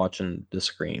because I'm watching the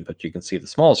screen, but you can see the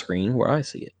small screen where I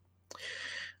see it.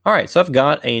 All right, so I've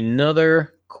got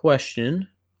another question,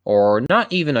 or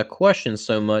not even a question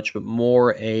so much, but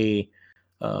more a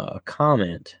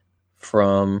comment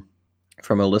from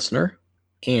a listener,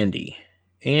 Andy.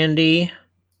 Andy, I'm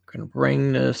going to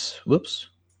bring this, whoops,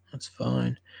 that's fine. I'm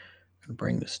going to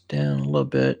bring this down a little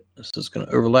bit. This is going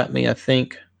to overlap me, I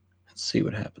think. Let's see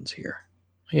what happens here.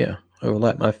 Yeah,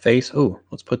 overlap my face. Oh,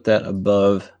 let's put that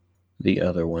above the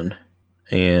other one.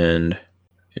 And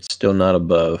it's still not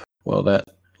above. Well, that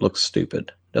looks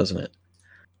stupid, doesn't it?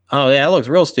 Oh, yeah, it looks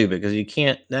real stupid because you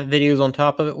can't, that video's on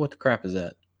top of it. What the crap is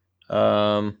that?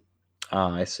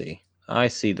 I see. I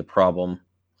see the problem.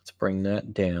 Let's bring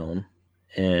that down.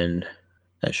 And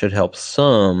that should help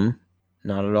some.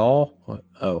 Not at all. What?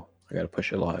 Oh, I got to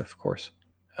push it live, of course.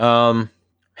 That's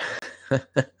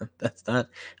not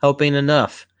helping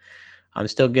enough. I'm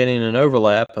still getting an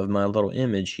overlap of my little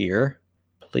image here.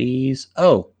 Please.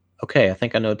 Oh, okay. I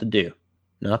think I know what to do.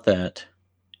 Not that.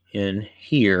 In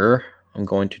here, I'm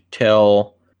going to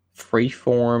tell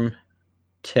freeform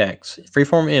text,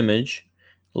 freeform image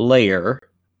layer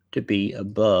to be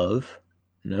above.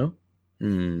 No?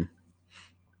 I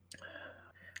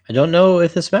don't know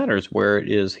if this matters where it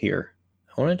is here.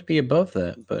 I want it to be above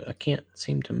that, but I can't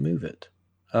seem to move it.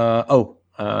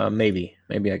 Maybe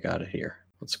I got it here.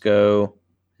 Let's go.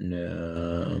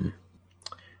 Freeform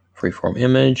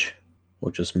image.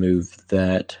 We'll just move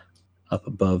that up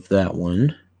above that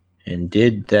one. And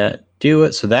did that do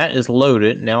it? So that is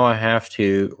loaded. Now I have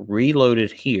to reload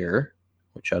it here,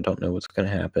 which I don't know what's going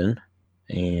to happen.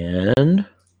 And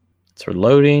it's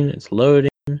reloading. It's loading.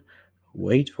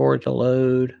 Wait for it to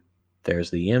load.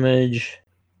 There's the image.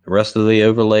 The rest of the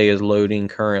overlay is loading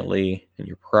currently, and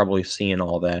you're probably seeing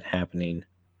all that happening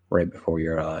right before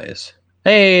your eyes.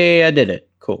 Hey, I did it.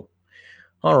 Cool.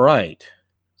 All right.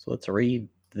 So let's read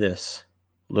this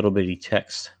little bitty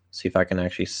text. See if I can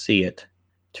actually see it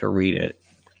to read it.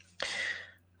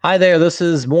 Hi there. This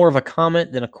is more of a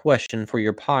comment than a question for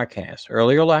your podcast.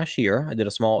 Earlier last year, I did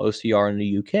a small OCR in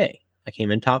the UK. I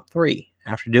came in top 3.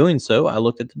 After doing so, I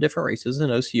looked at the different races in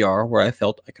OCR where I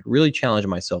felt I could really challenge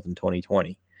myself in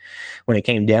 2020. When it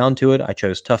came down to it, I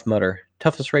chose Tough Mudder,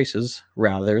 toughest races,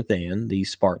 rather than the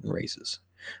Spartan races.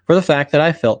 For the fact that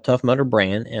I felt Tough Mudder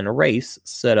brand and a race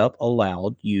setup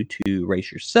allowed you to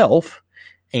race yourself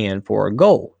and for a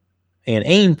goal, and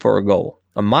aim for a goal,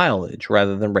 a mileage,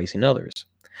 rather than racing others.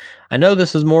 I know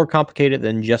this is more complicated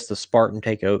than just the Spartan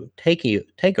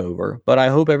takeover, but I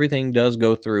hope everything does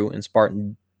go through and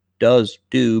Spartan does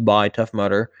do by Tough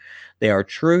Mudder. They are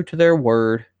true to their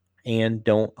word and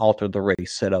don't alter the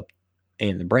race setup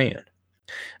and the brand.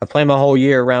 I've planned my whole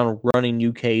year around running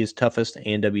UK's toughest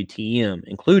and WTM,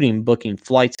 including booking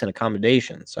flights and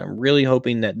accommodations. So I'm really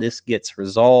hoping that this gets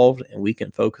resolved and we can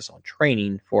focus on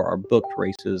training for our booked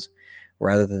races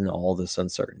rather than all this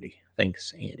uncertainty.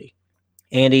 Thanks, Andy.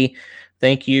 Andy,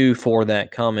 thank you for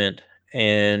that comment.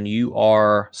 And you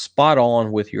are spot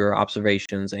on with your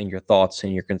observations and your thoughts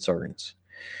and your concerns.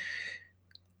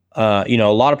 A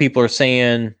lot of people are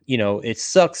saying, it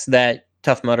sucks that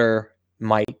Tough Mudder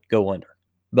might go under.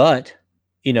 But,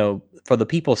 for the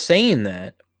people saying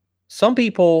that, some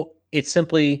people, it's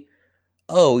simply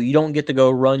oh, you don't get to go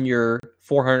run your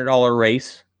 $400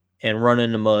 race and run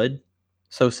in the mud.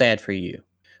 So sad for you.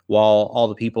 While all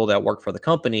the people that work for the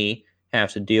company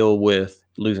have to deal with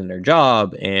losing their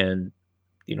job and,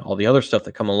 all the other stuff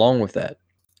that come along with that.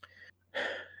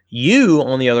 You,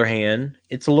 on the other hand,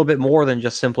 it's a little bit more than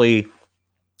just simply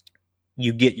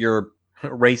you get your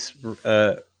race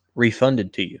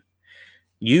refunded to you.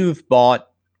 You've bought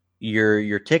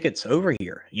your tickets over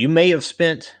here. You may have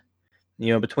spent,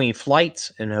 between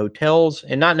flights and hotels,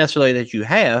 and not necessarily that you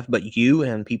have, but you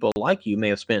and people like you may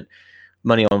have spent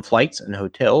money on flights and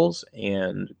hotels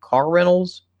and car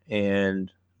rentals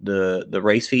and the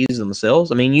race fees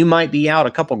themselves. I mean, you might be out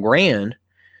a couple grand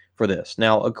for this.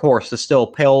 Now, of course, this still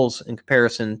pales in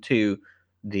comparison to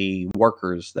the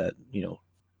workers that,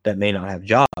 that may not have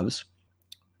jobs,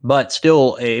 but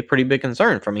still a pretty big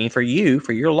concern for me, for you,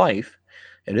 for your life.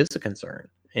 It is a concern.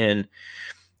 And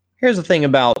here's the thing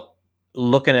about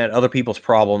looking at other people's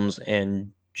problems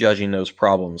and judging those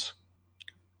problems.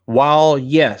 While,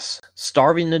 yes,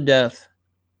 starving to death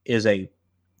is a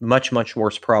much, much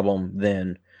worse problem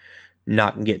than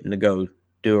not getting to go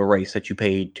do a race that you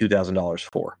paid $2,000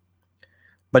 for.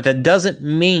 But that doesn't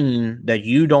mean that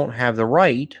you don't have the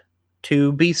right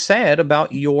to be sad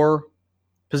about your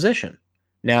position.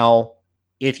 Now,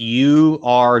 if you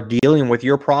are dealing with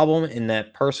your problem and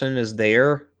that person is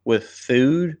there with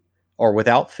food or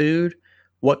without food,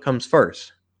 what comes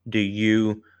first? Do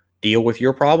you deal with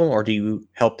your problem or do you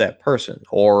help that person?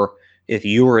 Or if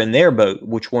you were in their boat,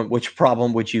 which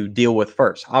problem would you deal with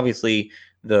first? Obviously,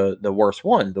 the worst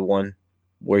one, the one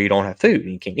where you don't have food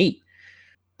and you can't eat.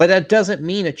 But that doesn't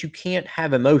mean that you can't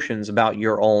have emotions about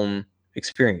your own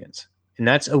experience. And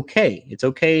that's okay. It's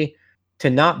okay to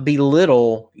not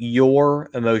belittle your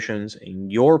emotions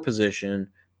and your position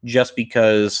just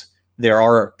because there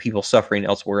are people suffering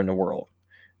elsewhere in the world.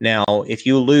 Now, if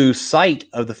you lose sight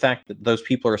of the fact that those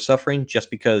people are suffering just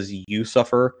because you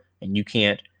suffer and you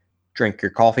can't drink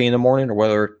your coffee in the morning or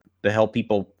whether the hell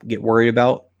people get worried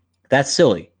about, that's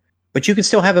silly. But you can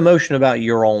still have emotion about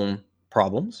your own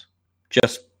problems,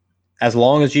 just as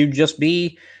long as you just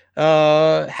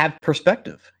have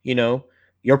perspective.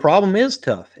 Your problem is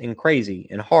tough and crazy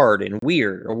and hard and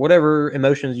weird or whatever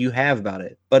emotions you have about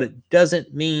it. But it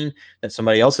doesn't mean that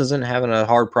somebody else isn't having a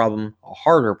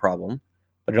harder problem.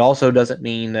 But it also doesn't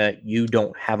mean that you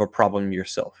don't have a problem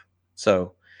yourself.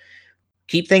 So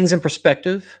keep things in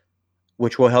perspective,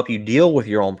 which will help you deal with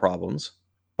your own problems.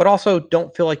 But also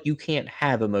don't feel like you can't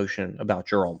have emotion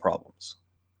about your own problems.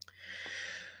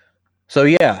 So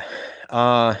yeah,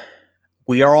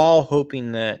 we are all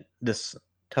hoping that this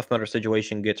Tough Mudder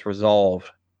situation gets resolved.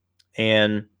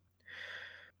 And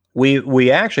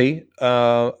we actually,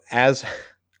 as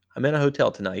I'm in a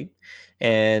hotel tonight,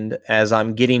 and as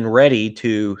I'm getting ready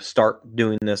to start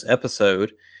doing this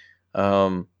episode,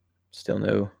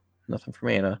 still nothing from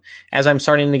Anna. As I'm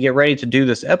starting to get ready to do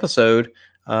this episode,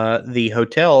 the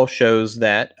hotel shows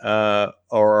that,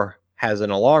 or has an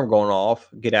alarm going off,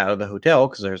 get out of the hotel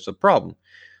because there's a problem.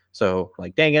 So,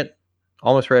 dang it,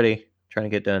 almost ready, trying to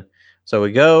get done. So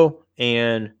we go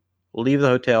and leave the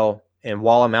hotel, and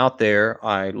while I'm out there,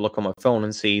 I look on my phone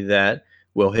and see that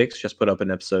Will Hicks just put up an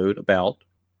episode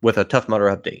with a Tough Mudder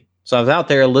update. So I was out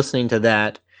there listening to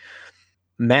that.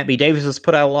 Matt B. Davis has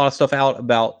put out a lot of stuff out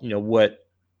about, what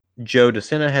Joe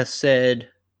DeSena has said.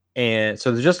 And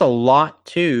so there's just a lot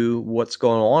to what's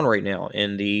going on right now.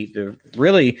 And the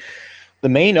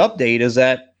main update is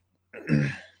that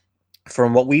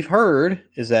from what we've heard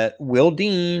is that Will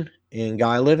Dean and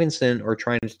Guy Livingston are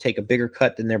trying to take a bigger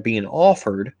cut than they're being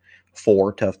offered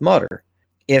for Tough Mudder.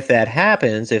 If that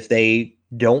happens, if they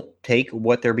don't take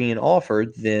what they're being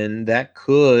offered, then that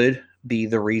could be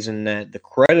the reason that the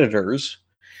creditors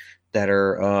that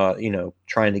are,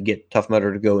 trying to get Tough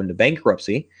Mudder to go into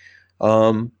bankruptcy,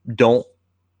 don't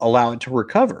allow it to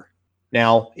recover.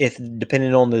 Now,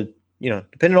 depending on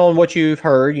what you've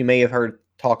heard, you may have heard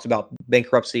talks about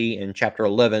bankruptcy in Chapter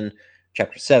 11,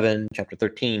 Chapter 7, Chapter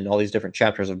 13, all these different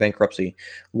chapters of bankruptcy.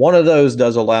 One of those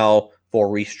does allow for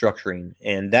restructuring,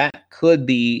 and that could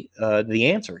be the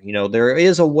answer. There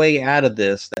is a way out of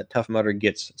this that Tough Mudder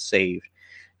gets saved,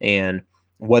 and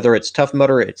whether it's Tough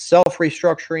Mudder itself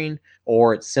restructuring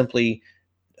or it's simply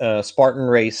Spartan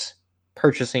Race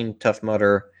purchasing Tough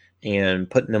Mudder and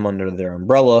putting them under their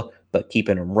umbrella, but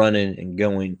keeping them running and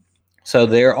going. So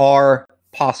there are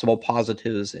possible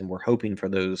positives, and we're hoping for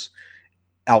those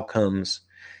outcomes.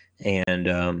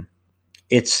 And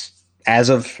it's, as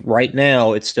of right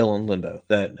now, it's still in limbo.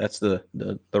 That's the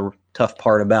tough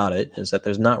part about it, is that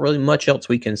there's not really much else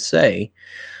we can say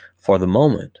for the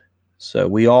moment. So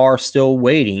we are still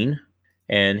waiting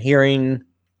and hearing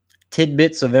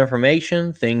tidbits of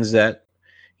information, things that,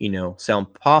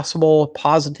 sound possible,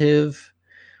 positive,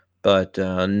 but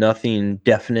nothing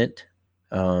definite.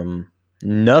 None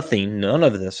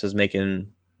of this is making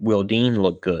Will Dean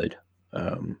look good.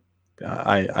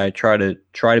 I try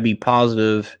to be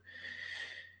positive,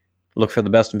 look for the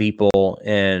best in people,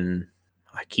 and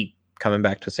I keep coming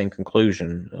back to the same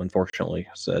conclusion, unfortunately,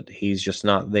 that he's just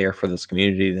not there for this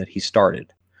community that he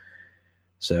started.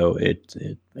 So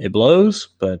it blows,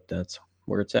 but that's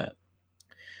where it's at.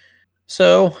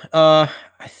 So I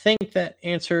think I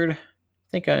answered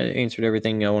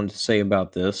everything I wanted to say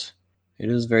about this. It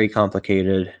is very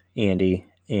complicated, Andy,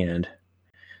 and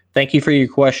thank you for your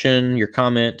question, your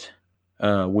comment.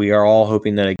 We are all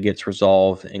hoping that it gets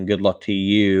resolved, and good luck to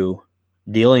you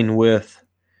dealing with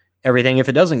everything if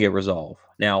it doesn't get resolved.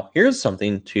 Now, here's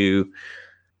something to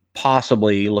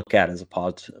possibly look at as a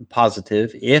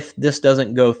positive if this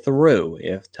doesn't go through,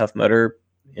 if Tough Mudder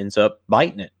ends up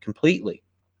biting it completely.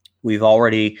 We've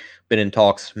already been in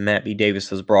talks. Matt B. Davis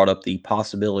has brought up the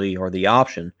possibility or the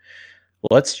option.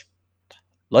 Let's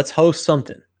host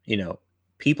something.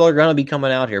 People are going to be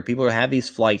coming out here. People have these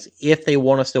flights. If they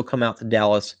want to still come out to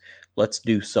Dallas, let's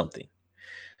do something.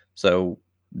 So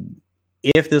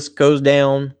if this goes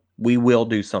down, we will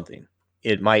do something.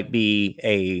 It might be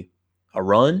a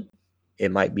run.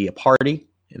 It might be a party.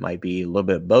 It might be a little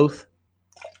bit of both.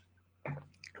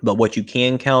 But what you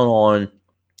can count on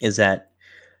is that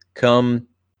come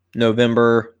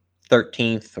November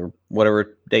 13th or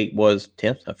whatever date was,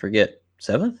 10th, I forget,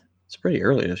 7th? It's pretty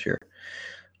early this year.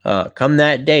 Come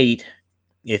that date,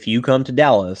 if you come to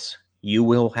Dallas, you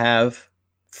will have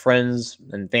friends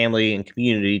and family and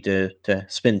community to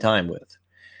spend time with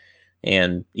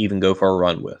and even go for a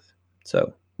run with.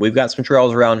 So we've got some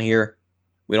trails around here.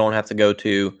 We don't have to go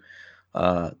to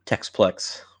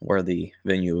Texplex where the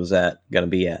venue is going to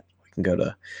be at. We can go to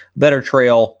a better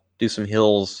trail, do some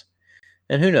hills,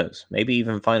 and who knows, maybe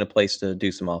even find a place to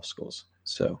do some obstacles.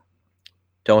 So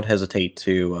don't hesitate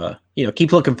to,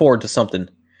 keep looking forward to something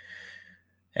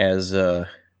as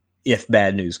if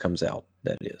bad news comes out,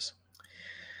 that is.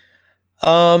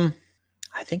 I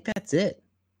think that's it.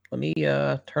 Let me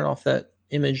turn off that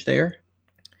image there.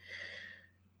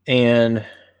 And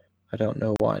I don't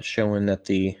know why it's showing that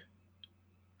the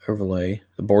overlay,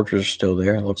 the borders are still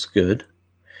there. It looks good.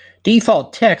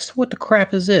 Default text. What the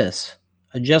crap is this?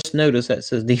 I just noticed that it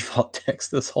says default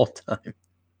text this whole time.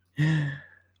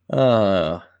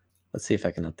 Let's see if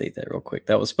I can update that real quick.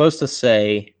 That was supposed to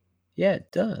say, yeah,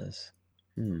 it does.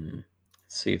 Let's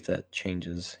see if that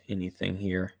changes anything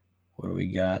here. What do we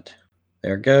got?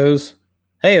 There it goes.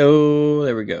 Hey-oh,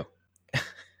 there we go.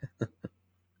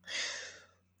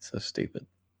 So stupid.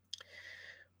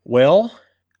 Well,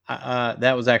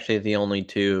 that was actually the only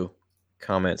two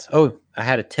comments. Oh, I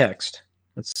had a text.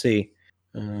 Let's see.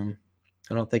 I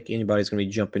don't think anybody's going to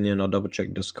be jumping in. I'll double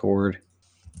check Discord.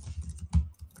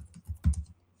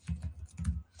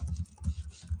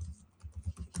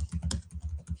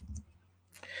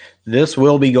 This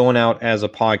will be going out as a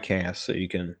podcast, so you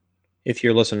can, if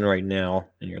you're listening right now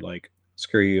and you're like,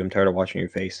 screw you, I'm tired of watching your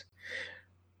face,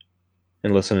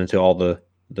 and listening to all the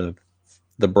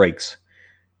breaks,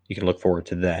 you can look forward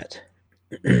to that.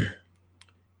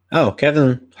 Oh,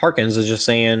 Kevin Harkins is just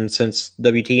saying, since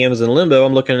WTM is in limbo,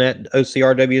 I'm looking at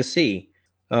OCR WC.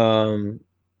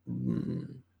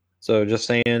 So just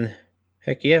saying,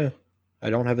 heck yeah,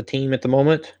 I don't have a team at the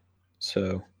moment,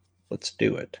 so let's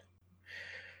do it.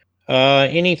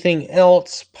 Anything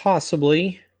else?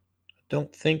 Possibly.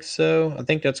 Don't think so. I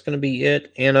think that's going to be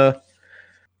it. Anna,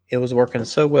 it was working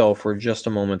so well for just a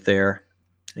moment there,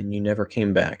 and you never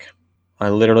came back. I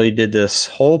literally did this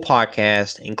whole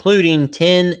podcast, including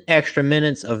 10 extra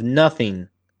minutes of nothing.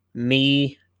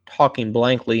 Me talking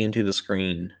blankly into the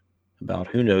screen about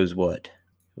who knows what.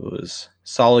 It was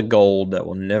solid gold that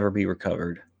will never be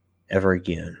recovered ever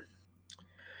again.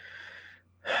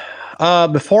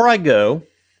 Before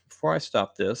I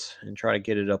stop this and try to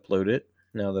get it uploaded,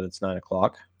 now that it's 9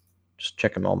 o'clock, just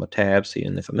checking all my tabs,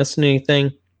 seeing if I'm missing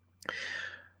anything.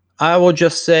 I will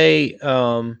just say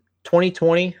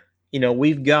 2020,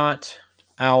 we've got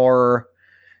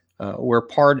we're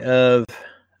part of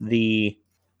the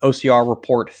OCR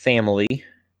Report family.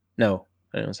 No,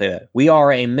 I didn't say that. We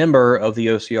are a member of the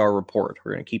OCR Report.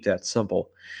 We're going to keep that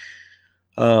simple.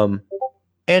 And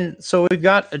so we've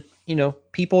got,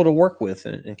 people to work with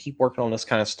and keep working on this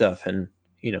kind of stuff. And,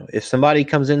 if somebody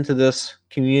comes into this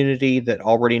community that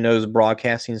already knows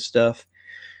broadcasting stuff,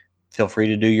 feel free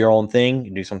to do your own thing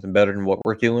and do something better than what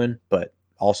we're doing. But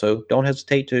also don't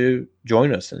hesitate to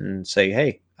join us and say,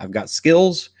 hey, I've got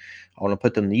skills. I want to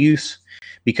put them to use,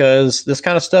 because this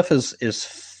kind of stuff is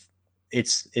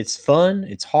it's fun.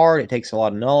 It's hard. It takes a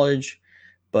lot of knowledge,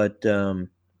 but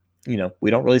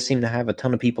we don't really seem to have a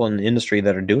ton of people in the industry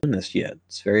that are doing this yet.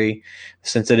 It's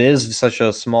since it is such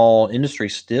a small industry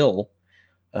still,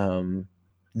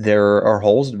 there are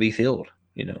holes to be filled.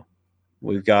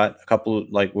 We've got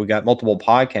we've got multiple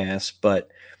podcasts, but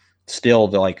still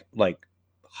the like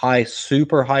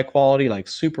super high quality, like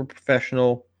super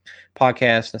professional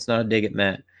podcast. That's not a dig at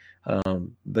Matt,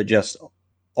 but just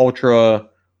ultra,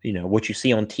 what you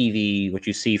see on TV, what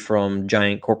you see from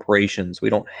giant corporations. We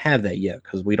don't have that yet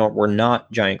because we're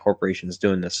not giant corporations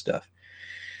doing this stuff,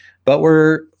 but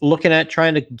we're looking at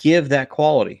trying to give that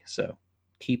quality. So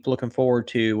keep looking forward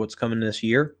to what's coming this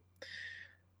year.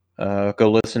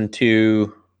 Go listen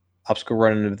to Obstacle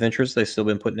Running Adventures. They've still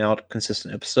been putting out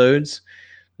consistent episodes.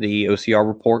 The OCR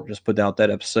Report just put out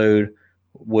that episode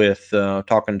with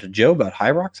talking to Joe about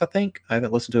Hyrox, I think. I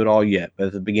haven't listened to it all yet, but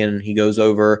at the beginning he goes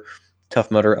over Tough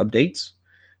Mudder updates.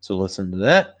 So listen to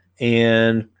that.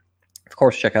 And, of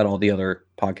course, check out all the other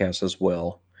podcasts as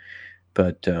well.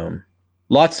 But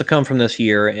lots to come from this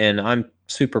year, and I'm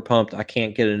super pumped. I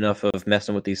can't get enough of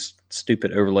messing with these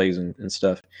stupid overlays and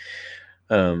stuff.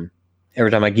 Every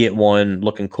time I get one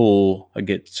looking cool, I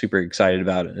get super excited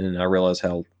about it, and I realize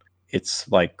how it's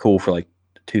like cool for like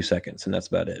 2 seconds, and that's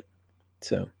about it.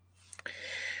 So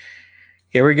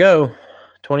here we go.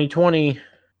 2020,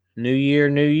 new year,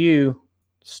 new you.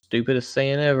 Stupidest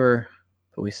saying ever,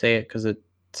 but we say it because it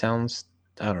sounds,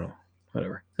 I don't know,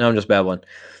 whatever. No, I'm just babbling.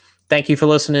 Thank you for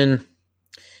listening.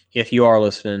 If you are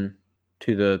listening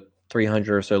to the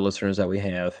 300 or so listeners that we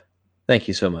have, thank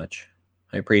you so much.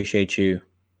 I appreciate you.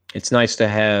 It's nice to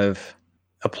have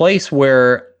a place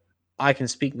where I can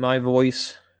speak my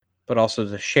voice, but also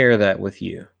to share that with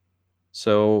you.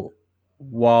 So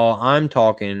while I'm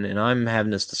talking and I'm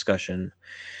having this discussion,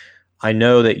 I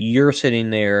know that you're sitting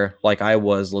there like I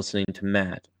was listening to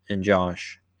Matt and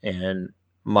Josh and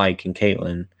Mike and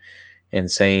Caitlin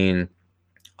and saying,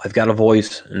 I've got a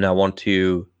voice and I want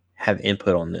to have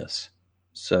input on this.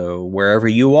 So wherever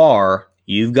you are,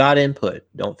 you've got input.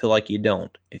 Don't feel like you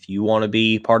don't. If you want to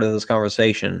be part of this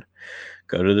conversation,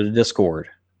 go to the Discord,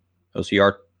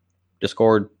 OCR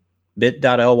Discord,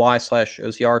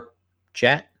 bit.ly/OCR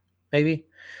chat, maybe.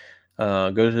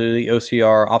 Go to the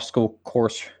OCR Obstacle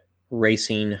Course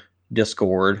Racing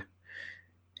Discord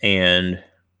and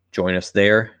join us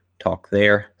there, talk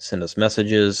there, send us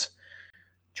messages,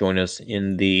 join us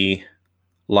in the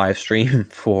live stream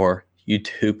for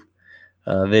YouTube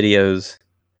videos,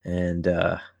 and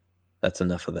that's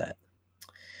enough of that.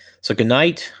 So good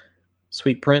night,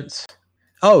 sweet prince.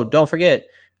 Oh, don't forget,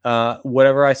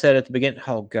 whatever I said at the beginning,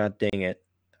 oh god dang it,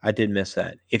 I did miss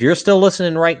that. If you're still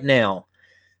listening right now,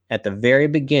 at the very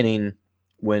beginning,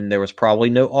 when there was probably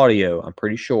no audio, I'm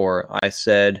pretty sure I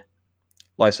said,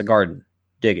 life's a garden,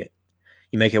 dig it.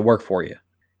 You make it work for you.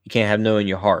 You can't have no in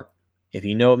your heart. If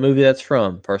you know what movie that's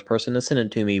from, first person to send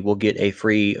it to me will get a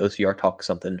free OCR Talk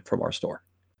something from our store.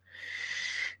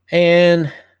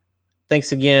 And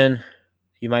thanks again.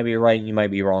 You might be right, you might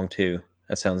be wrong too.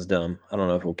 That sounds dumb. I don't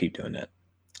know if we'll keep doing that.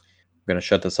 I'm going to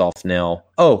shut this off now.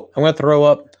 Oh, I'm going to throw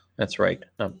up. That's right.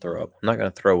 Not throw up. I'm not going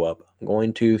to throw up. I'm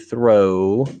going to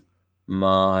throw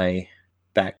my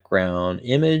background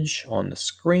image on the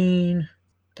screen.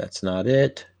 That's not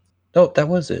it. Nope, that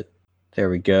was it. There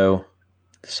we go.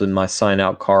 This is my sign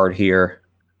out card here.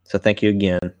 So thank you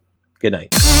again. Good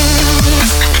night.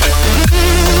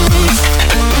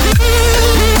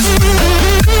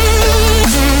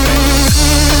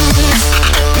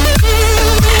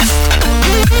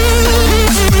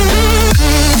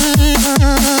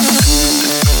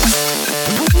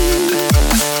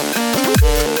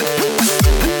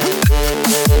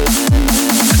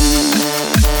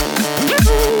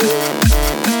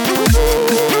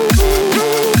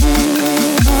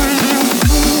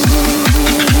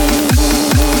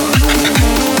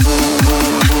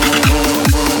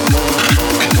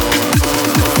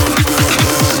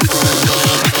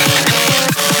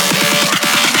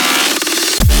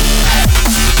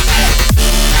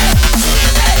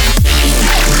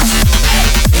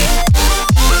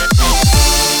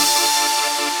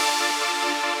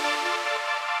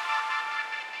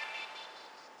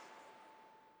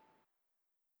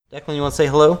 Declan, you want to say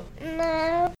hello?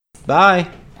 No. Bye.